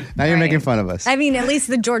 saying. Now you're Right. making fun of us. I mean, at least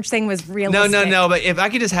the George thing was No, realistic. no. But if I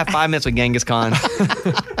could just have 5 minutes with Genghis Khan.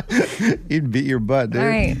 He'd beat your butt, dude. All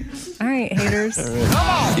right, haters.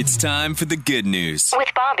 It's time for the good news. With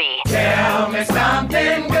Bobby. Tell me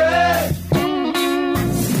something good.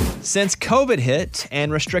 Since COVID hit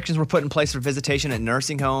and restrictions were put in place for visitation at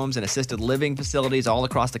nursing homes and assisted living facilities all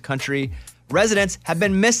across the country, residents have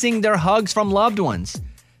been missing their hugs from loved ones.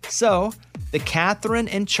 So, the Catherine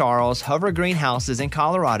and Charles Hover Greenhouses in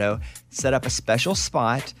Colorado set up a special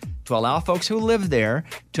spot to allow folks who live there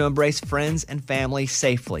to embrace friends and family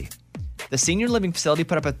safely. The senior living facility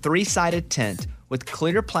put up a 3-sided tent with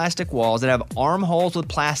clear plastic walls that have armholes with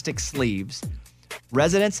plastic sleeves.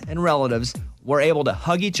 Residents and relatives were able to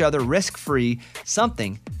hug each other risk-free,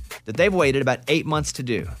 something that they've waited about 8 months to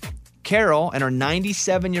do. Carol and her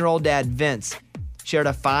 97-year-old dad, Vince, shared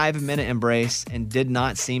a 5-minute embrace, and did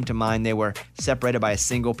not seem to mind they were separated by a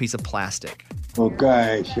single piece of plastic. Oh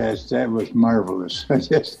gosh, yes, that was marvelous.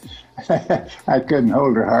 I couldn't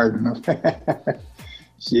hold her hard enough.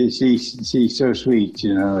 She's so sweet,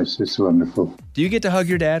 it's just wonderful. Do you get to hug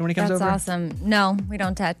your dad when he comes That's over? awesome. No, we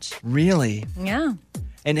don't touch. Really? Yeah.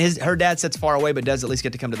 And her dad sits far away, but does at least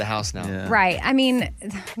get to come to the house now. Right. I mean,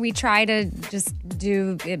 we try to just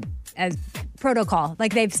do it as protocol,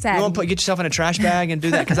 like they've said. You want to get yourself in a trash bag and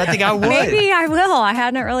do that? Because I think I would. Maybe I will. I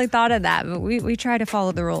hadn't really thought of that, but we try to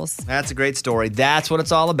follow the rules. That's a great story. That's what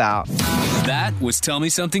it's all about. That was Tell Me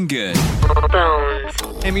Something Good.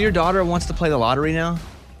 Amy, your daughter wants to play the lottery now?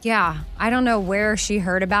 Yeah. I don't know where she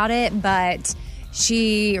heard about it, but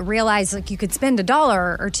she realized you could spend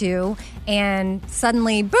 $1 or $2 and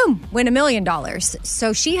suddenly, boom, win $1 million.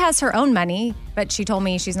 So she has her own money, but she told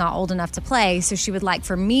me she's not old enough to play. So she would like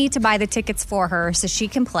for me to buy the tickets for her so she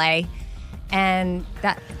can play. And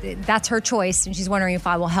that's her choice. And she's wondering if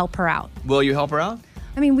I will help her out. Will you help her out?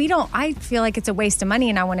 I mean, I feel like it's a waste of money,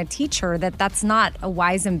 and I want to teach her that that's not a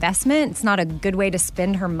wise investment. It's not a good way to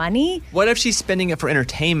spend her money. What if she's spending it for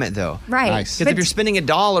entertainment, though? Right. Because if you're spending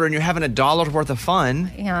 $1 and you're having $1 worth of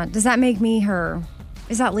fun. Yeah. Does that make me her?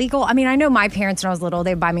 Is that legal? I mean, I know my parents when I was little,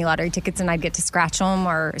 they'd buy me lottery tickets and I'd get to scratch them,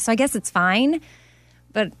 so I guess it's fine.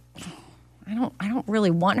 But I don't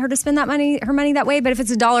really want her to spend her money that way. But if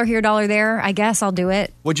it's $1 here, $1 there, I guess I'll do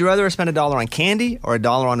it. Would you rather spend $1 on candy or $1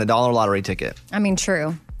 on $1 lottery ticket? I mean,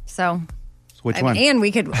 true. So which one? And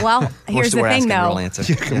we could. Well, here's the thing, though.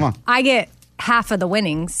 Yeah, come on. I get half of the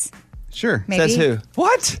winnings. Sure. Maybe. Says who?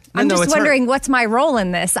 What? I'm just wondering what's my role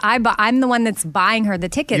in this. I'm the one that's buying her the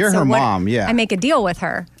tickets. You're her mom, yeah. I make a deal with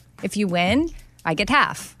her. If you win, I get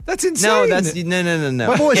half. That's insane. No.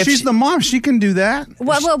 But boy, she's the mom. She can do that.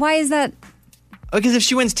 Why is that? Because if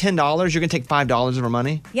she wins $10, you're going to take $5 of her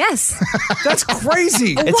money? Yes. That's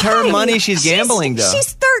crazy. It's her money. She's gambling, though.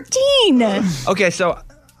 She's 13. Okay, so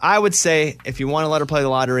I would say if you want to let her play the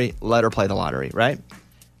lottery, let her play the lottery, right?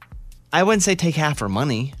 I wouldn't say take half her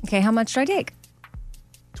money. Okay, how much do I take?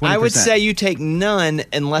 20%. I would say you take none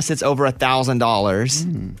unless it's over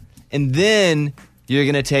 $1,000. And then you're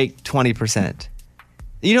going to take 20%.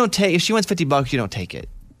 You don't take, if she wins $50, you don't take it.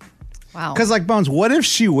 Wow. Because Bones, what if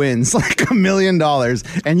she wins like $1 million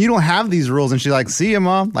and you don't have these rules and she's like, see ya,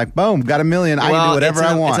 mom, boom, got $1 million. I can do whatever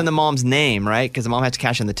I want. It's in the mom's name, right? Because the mom has to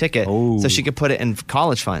cash in the ticket. So she could put it in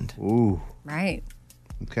college fund. Ooh. Right.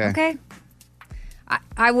 Okay.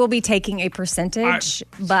 I will be taking a percentage,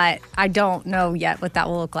 but I don't know yet what that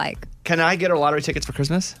will look like. Can I get her lottery tickets for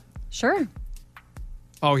Christmas? Sure.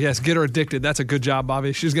 Oh, yes. Get her addicted. That's a good job,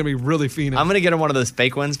 Bobby. She's going to be really fiending. I'm going to get her one of those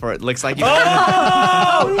fake ones where it looks like you.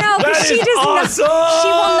 Oh, no, because she does awesome. not. She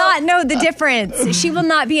will not know the difference. She will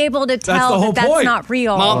not be able to tell that's not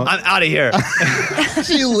real. Mom, I'm out of here.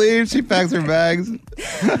 She leaves. She packs her bags.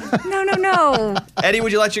 No. Eddie,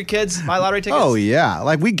 would you let your kids buy lottery tickets? Oh,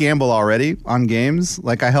 yeah. We gamble already on games.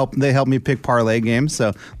 They help me pick parlay games.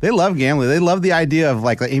 So they love gambling. They love the idea of,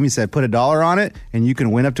 like Amy said, put $1 on it and you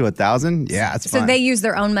can win up to 1,000. Yeah, it's fun. So they use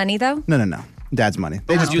their own money, though? No. Dad's money.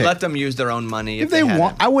 They just you pick. let them use their own money If they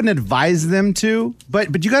want, I wouldn't advise them to,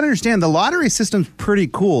 but you got to understand the lottery system's pretty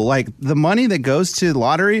cool. The money that goes to the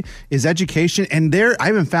lottery is education, and I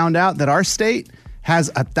even found out that our state has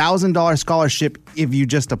 $1,000 scholarship if you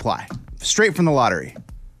just apply straight from the lottery.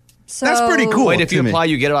 So that's pretty cool. Wait, if you apply,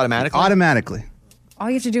 you get it automatically? Automatically. All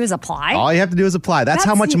you have to do is apply? All you have to do is apply. That's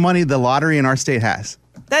how much money the lottery in our state has.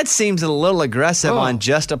 That seems a little aggressive on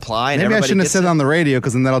just apply. And maybe I shouldn't have said it on the radio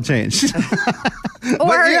because then that'll change.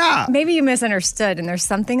 Or yeah. maybe you misunderstood and there's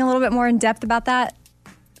something a little bit more in depth about that.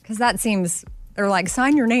 Because that seems, they're like,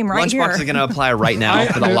 sign your name right here. Lunchbox is going to apply right now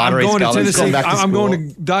for the lottery I'm going to scholarship. Tennessee. I'm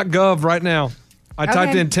going to .gov right now. I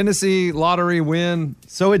typed in Tennessee lottery win.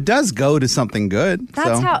 So it does go to something good.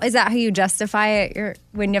 Is that how you justify it?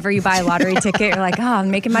 Whenever you buy a lottery ticket, you're like, I'm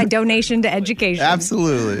making my donation to education.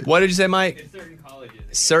 Absolutely. What did you say, Mike?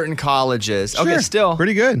 Certain colleges. Sure. Okay, still.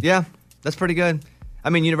 Pretty good. Yeah, that's pretty good. I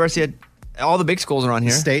mean, university, all the big schools are on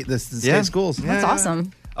here. The state schools. That's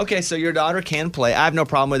awesome. Okay, so your daughter can play. I have no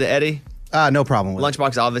problem with it, Eddie. No problem with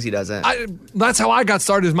Lunchbox obviously doesn't. That's how I got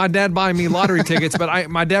started, is my dad buying me lottery tickets, but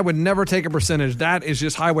my dad would never take a percentage. That is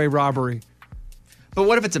just highway robbery. But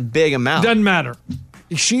what if it's a big amount? Doesn't matter.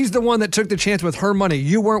 She's the one that took the chance with her money.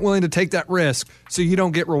 You weren't willing to take that risk, so you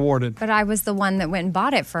don't get rewarded. But I was the one that went and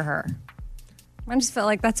bought it for her. I just felt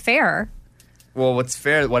like that's fair. Well, what's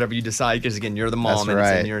fair, whatever you decide, because again, you're the mom and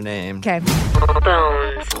it's in your name. Okay.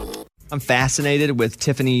 I'm fascinated with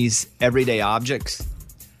Tiffany's everyday objects.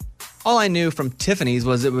 All I knew from Tiffany's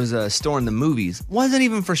was it was a store in the movies. Wasn't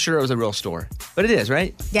even for sure it was a real store. But it is,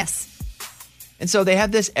 right? Yes. And so they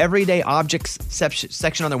have this everyday objects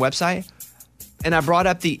section on their website. And I brought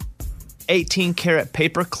up the 18 karat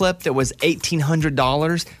paper clip that was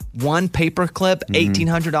 $1,800. One paper clip,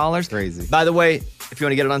 $1,800. Crazy. By the way, if you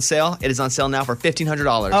want to get it on sale, it is on sale now for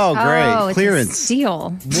 $1,500. Oh, great. Oh, Clearance. It's a steal.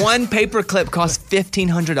 One paper clip costs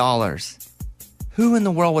 $1,500. Who in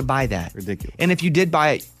the world would buy that? Ridiculous. And if you did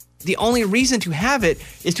buy it, the only reason to have it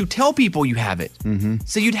is to tell people you have it.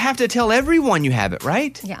 So you'd have to tell everyone you have it,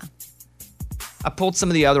 right? Yeah. I pulled some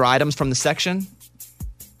of the other items from the section.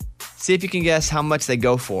 See if you can guess how much they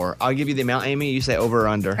go for. I'll give you the amount, Amy. You say over or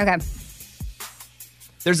under. Okay.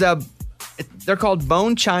 They're called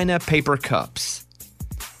bone china paper cups.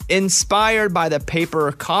 Inspired by the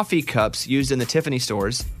paper coffee cups used in the Tiffany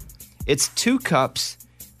stores, it's 2 cups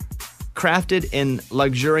crafted in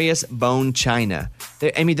luxurious bone china.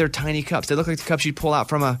 They're tiny cups. They look like the cups you'd pull out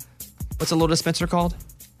from what's a little dispenser called?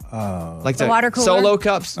 Like the water cooler? Solo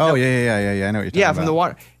cups. Oh, yeah. I know what you're talking about. Yeah, from the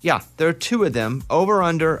water. Yeah, there are 2 of them. Over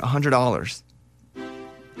under $100.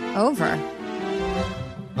 Over.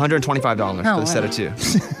 $125 for the set of 2.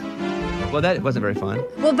 Well, that wasn't very fun.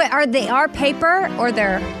 Well, but are they paper or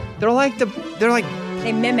they're like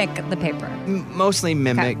they mimic the paper? Mostly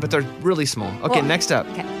mimic, Okay. but they're really small. Okay, Well, next up.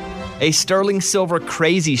 Okay. A sterling silver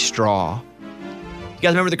crazy straw. You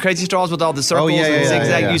guys remember the crazy straws with all the circles yeah, and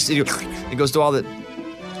yeah, zigzag? yeah. It goes to all the...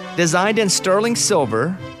 Designed in sterling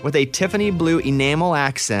silver with a Tiffany blue enamel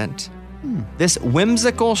accent, this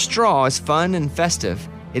whimsical straw is fun and festive.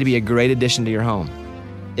 It'd be a great addition to your home.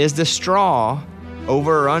 Is the straw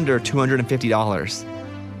over or under $250?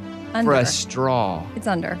 Under. For a straw. It's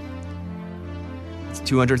under. It's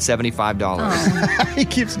 $275. He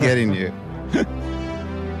keeps getting you.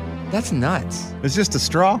 That's nuts. It's just a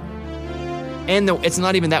straw? And it's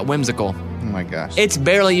not even that whimsical. Oh my gosh. It's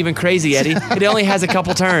barely even crazy, Eddie. It only has a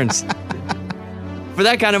couple turns. For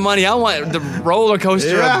that kind of money, I want the roller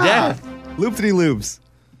coaster of death. Loop-de-loops.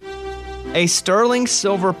 A sterling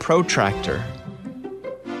silver protractor.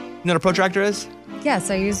 You know what a protractor is? Yes,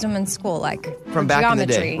 I used them in school, like From for back geometry. in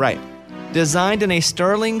the day. Right. Designed in a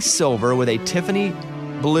sterling silver with a Tiffany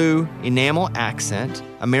blue enamel accent,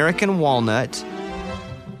 American walnut.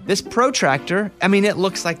 This protractor, it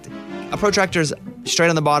looks like a protractor is straight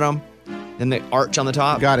on the bottom, then the arch on the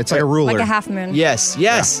top. Got it. It's like a ruler. Like a half moon. Yes.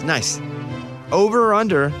 Nice. Over or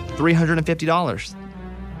under $350?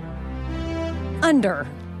 Under.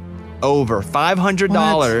 Over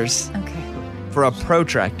 $500 Okay. for a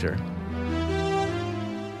protractor.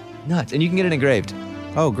 Nuts. And you can get it engraved.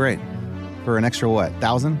 Oh, great. For an extra what?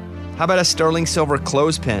 1,000? How about a sterling silver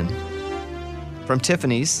clothespin from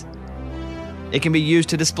Tiffany's? It can be used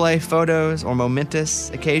to display photos or momentous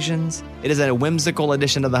occasions. It is a whimsical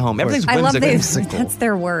addition to the home. Everything's I love whimsical. that's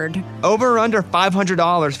their word. Over or under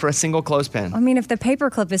 $500 for a single clothespin? I mean, if the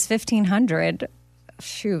paperclip is $1,500,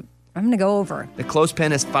 shoot, I'm gonna go over. The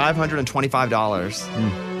clothespin is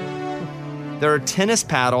 $525. There are tennis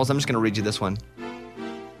paddles. I'm just going to read you this one.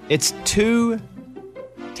 It's 2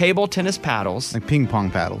 table tennis paddles. Like ping pong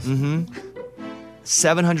paddles.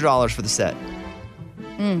 $700 for the set.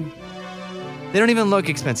 They don't even look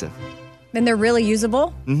expensive. And they're really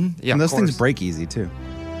usable? Yeah, And those of things course. break easy too.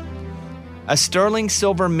 A sterling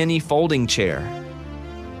silver mini folding chair.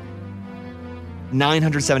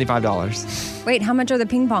 $975. Wait, how much are the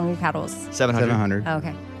ping pong paddles? $700. Oh,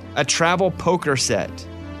 okay. A travel poker set.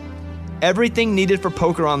 Everything needed for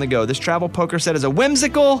poker on the go. This travel poker set is a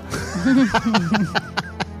whimsical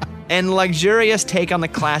and luxurious take on the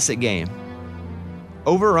classic game.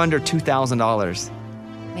 Over or under $2,000?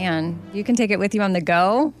 Man, you can take it with you on the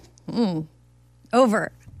go.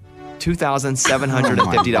 Over.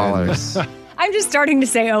 $2,750. I'm just starting to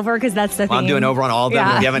say over because that's the thing. I'm doing over on all of them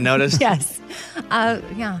if you haven't noticed. Yes.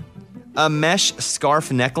 Yeah. A mesh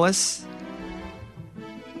scarf necklace.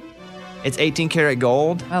 It's 18 karat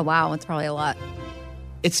gold. Oh, wow. It's probably a lot.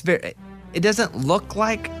 It doesn't look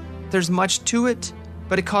like there's much to it,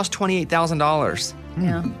 but it costs $28,000.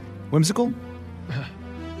 Yeah. Whimsical?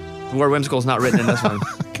 The word whimsical is not written in this one.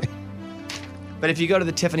 But if you go to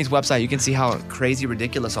the Tiffany's website, you can see how crazy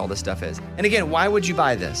ridiculous all this stuff is. And again, why would you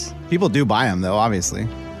buy this? People do buy them though, obviously.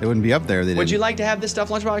 They wouldn't be up there if they Would didn't. you like to have this stuff,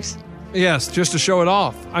 Lunchbox? Yes, just to show it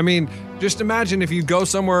off. I mean, just imagine if you go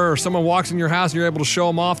somewhere or someone walks in your house and you're able to show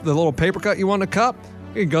them off the little paper cut you want in a cup.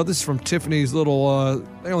 Here you go. This is from Tiffany's little,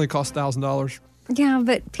 they only cost $1,000. Yeah,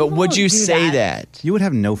 but would you do say that? You would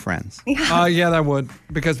have no friends. Yeah, that would.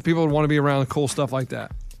 Because people would want to be around cool stuff like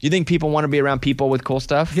that. You think people want to be around people with cool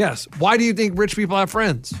stuff? Yes. Why do you think rich people have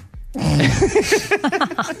friends? All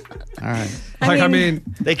right. I mean,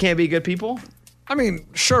 they can't be good people? I mean,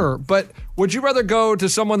 sure, but would you rather go to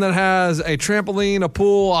someone that has a trampoline, a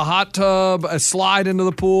pool, a hot tub, a slide into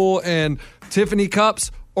the pool, and Tiffany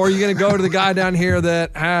cups? Or are you going to go to the guy down here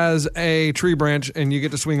that has a tree branch and you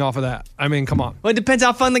get to swing off of that? I mean, come on. Well, it depends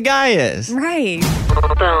how fun the guy is. Right.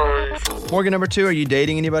 Morgan, number 2, are you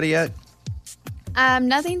dating anybody yet?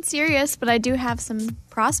 Nothing serious, but I do have some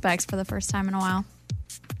prospects for the first time in a while.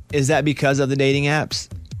 Is that because of the dating apps?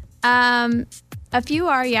 A few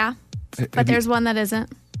are, yeah. But there's one that isn't.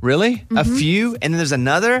 Really? A Mhm. few? And then there's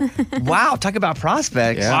another? Wow, talk about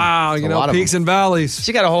prospects. Yeah. Wow, you know, peaks and valleys.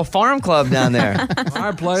 She got a whole farm club down there. All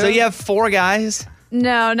right, player. So you have 4 guys?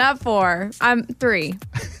 No, not 4. I'm 3.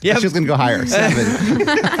 Yeah, she was going to go higher.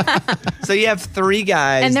 7. So you have 3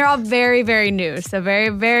 guys. And they're all very, very new. So very,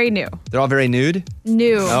 very new. They're all very nude?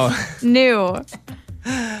 New. Oh. New.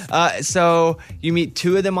 So you meet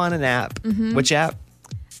 2 of them on an app. Mhm. Which app?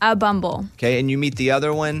 Bumble. Okay, and you meet the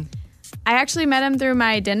other one? I actually met him through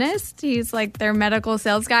my dentist. He's like their medical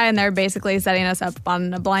sales guy, and they're basically setting us up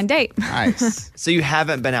on a blind date. Nice. So you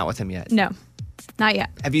haven't been out with him yet? No, not yet.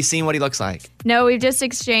 Have you seen what he looks like? No, we've just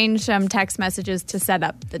exchanged some text messages to set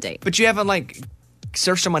up the date. But you haven't,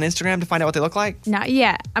 searched them on Instagram to find out what they look like? Not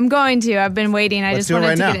yet. I'm going to. I've been waiting. I Let's just do it wanted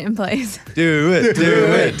right to now. get it in place. Do it, do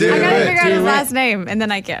it, do I gotta it. figure out his do last it. name, and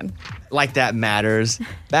then I can. Like that matters.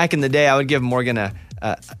 Back in the day, I would give Morgan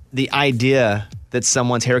the idea that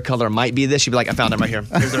someone's hair color might be this. She'd be like, I found him right here.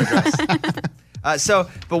 Here's their address.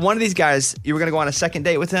 But one of these guys, you were going to go on a second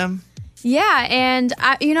date with him? Yeah, and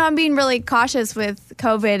I'm being really cautious with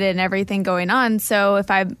COVID and everything going on. So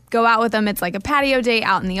if I go out with them, it's like a patio date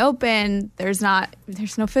out in the open. There's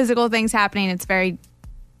no physical things happening. It's very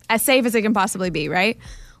as safe as it can possibly be, right?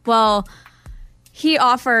 Well, he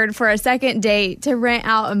offered for a second date to rent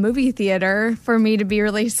out a movie theater for me to be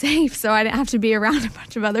really safe, so I didn't have to be around a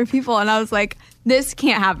bunch of other people. And I was like, this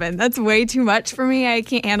can't happen. That's way too much for me. I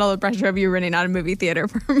can't handle the pressure of you renting out a movie theater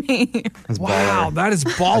for me. Wow, that is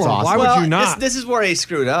baller. Awesome. Why would you not? This is where he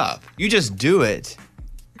screwed up. You just do it.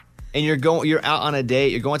 And you're out on a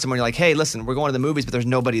date, you're going somewhere, you're like, hey, listen, we're going to the movies, but there's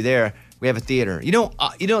nobody there. We have a theater. You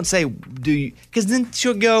don't say, do you? Because then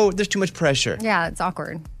she'll go, there's too much pressure. Yeah, it's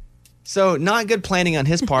awkward. So not good planning on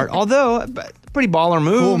his part, although pretty baller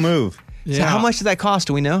move. Cool move. So Yeah. how much did that cost?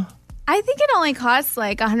 Do we know? I think it only costs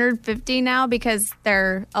like $150 now because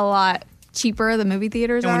they're a lot cheaper, the movie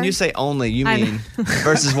theaters And are. when you say only, you I mean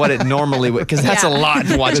versus what it normally would, because that's Yeah. a lot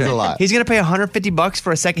to watch. It is a lot. He's going to pay $150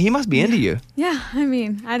 for a second. He must be into you. Yeah, I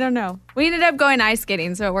mean, I don't know. We ended up going ice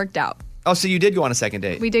skating, so it worked out. Oh, so you did go on a second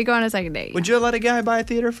date. We did go on a second date. Would you have let a guy buy a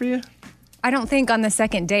theater for you? I don't think on the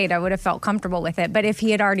second date I would have felt comfortable with it. But if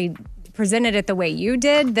he had already presented it the way you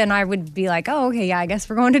did, then I would be like, oh, okay, yeah, I guess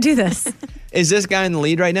we're going to do this. Is this guy in the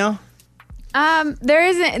lead right now? There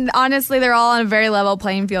isn't, honestly, they're all on a very level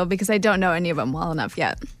playing field because I don't know any of them well enough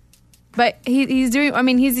yet. But he's the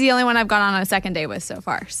only one I've gone on a second date with so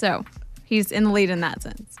far. So he's in the lead in that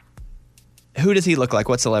sense. Who does he look like?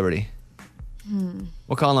 What celebrity?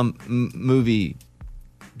 We'll call him movie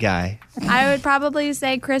guy. I would probably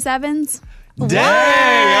say Chris Evans. Dang,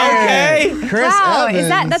 okay. Chris wow,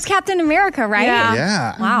 Evans. that's Captain America, right? Yeah.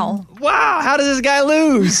 Yeah. Wow. Wow, how does this guy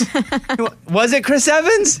lose? Was it Chris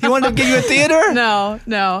Evans? He wanted to give you a theater? No.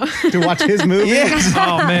 To watch his movie? Yes.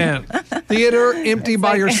 Oh man, theater empty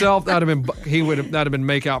by yourself. That'd have been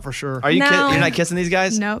make out for sure. Are you No. you're not kissing these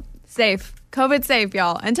guys? Nope. Safe. COVID safe,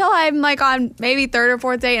 y'all. Until I'm like on maybe third or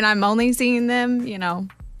fourth date and I'm only seeing them,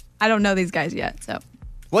 I don't know these guys yet. So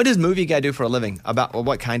What does movie guy do for a living? About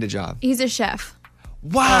what kind of job? he's a chef.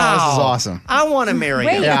 Wow. Oh, this is awesome. I want to marry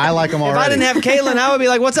him. Yeah, I like him already. If I didn't have Caitlin, I would be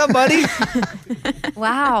like, what's up, buddy?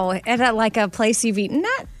 Wow. At a place you've eaten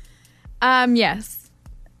at? Yes.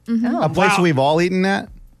 Oh. A place we've all eaten at?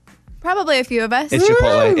 Probably a few of us. It's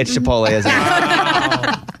Chipotle. It's Chipotle, isn't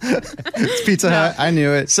it? It's Pizza Hut. I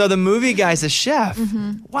knew it. So the movie guy's a chef.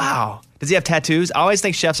 Wow. Does he have tattoos? I always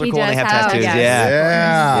think chefs are He cool when they does have have- tattoos. yes.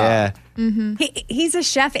 Yeah. Yeah. He's a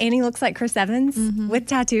chef and he looks like Chris Evans with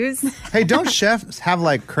tattoos. Hey, don't chefs have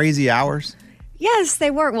like crazy hours? Yes, they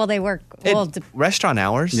work. Well, they work. Restaurant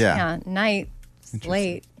hours. Yeah, night,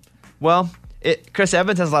 late. Well, Chris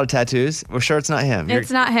Evans has a lot of tattoos. We're sure it's not him.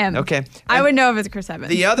 It's not him. Okay. I would know if it's Chris Evans.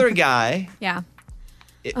 The other guy Yeah.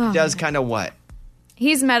 does kind of what?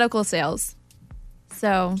 He's medical sales.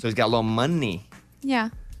 So, So he's got a little money. yeah.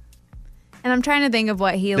 And I'm trying to think of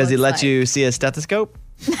what he Does he looks let like. you see a stethoscope?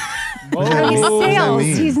 He's What does that sales.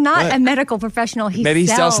 mean? He's not What? a medical professional. He Maybe he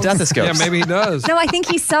sells sells stethoscopes. Yeah, maybe he does. No, I think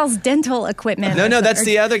he sells dental equipment. No, that's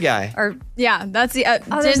the other guy. Or Yeah, that's the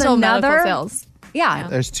there's dental medical another? sales. Yeah.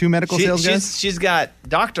 There's 2 medical sales guys? She's got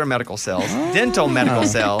doctor medical sales, dental medical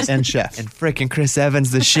sales, and chef. And freaking Chris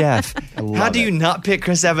Evans, the chef. How do you not pick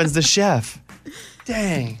Chris Evans, the chef?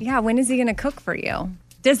 Dang. Yeah, when is he going to cook for you?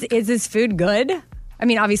 Is his food good? I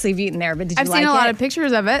mean, obviously you've eaten there, but did you I've like seen a lot it? of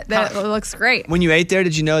pictures of it. That looks great. When you ate there,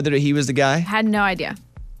 did you know that he was the guy? Had no idea.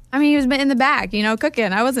 I mean, he was in the back,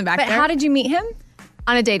 cooking. I wasn't back But there. how did you meet him?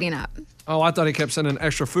 On a dating app. Oh, I thought he kept sending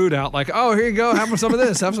extra food out. Like, oh, here you go. Have some of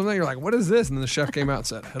this. Have some of that. You're like, what is this? And then the chef came out and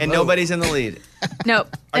said, hello. And nobody's in the lead.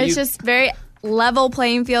 Nope. It's just very level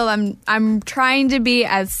playing field. I'm trying to be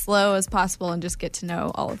as slow as possible and just get to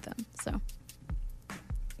know all of them. So,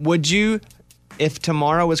 would you, if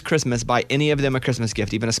tomorrow was Christmas, buy any of them a Christmas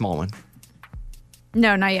gift, even a small one?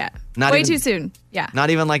 No, not yet. Way too soon. Yeah. Not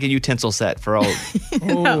even like a utensil set for old.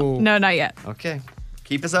 No, not yet. Okay.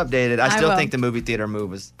 Keep us updated. I still think the movie theater move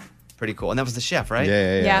was pretty cool. And that was the chef, right?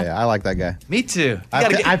 Yeah. I like that guy. Me too.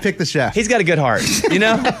 I picked the chef. He's got a good heart,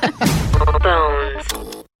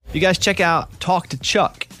 You guys check out Talk to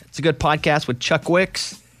Chuck. It's a good podcast with Chuck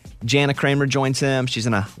Wicks. Jana Kramer joins him. She's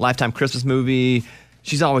in a Lifetime Christmas movie.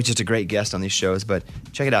 She's always just a great guest on these shows, but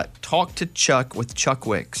check it out. Talk to Chuck with Chuck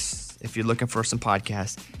Wicks if you're looking for some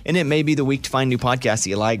podcasts. And it may be the week to find new podcasts that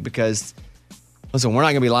you like because, listen, we're not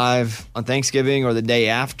going to be live on Thanksgiving or the day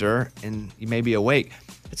after, and you may be awake.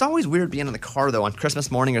 It's always weird being in the car, though, on Christmas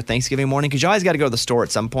morning or Thanksgiving morning because you always got to go to the store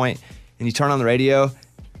at some point, and you turn on the radio,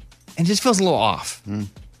 and it just feels a little off.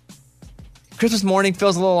 Christmas morning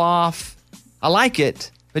feels a little off. I like it,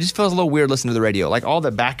 but it just feels a little weird listening to the radio. Like all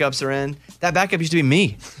the backups are in. That backup used to be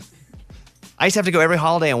me. I used to have to go every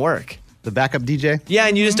holiday and work. The backup DJ? Yeah,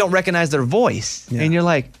 and you just don't recognize their voice. Yeah. And you're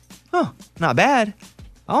like, oh, not bad.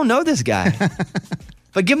 I don't know this guy.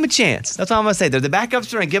 But give him a chance. That's all I'm going to say. They're the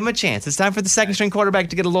backups are in. Give him a chance. It's time for the second string quarterback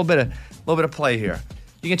to get a little bit of play here.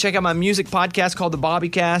 You can check out my music podcast called The Bobby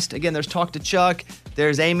Cast. Again, there's Talk to Chuck.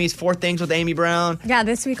 There's Amy's 4 Things with Amy Brown. Yeah,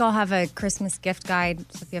 this week I'll have a Christmas gift guide.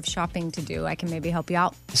 So if you have shopping to do, I can maybe help you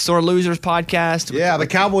out. Sore Losers podcast. Yeah, the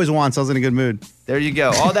Cowboys won, so I was in a good mood. There you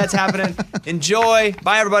go. All that's happening. Enjoy.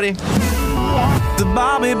 Bye, everybody. The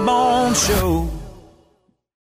Bobby Bones Show.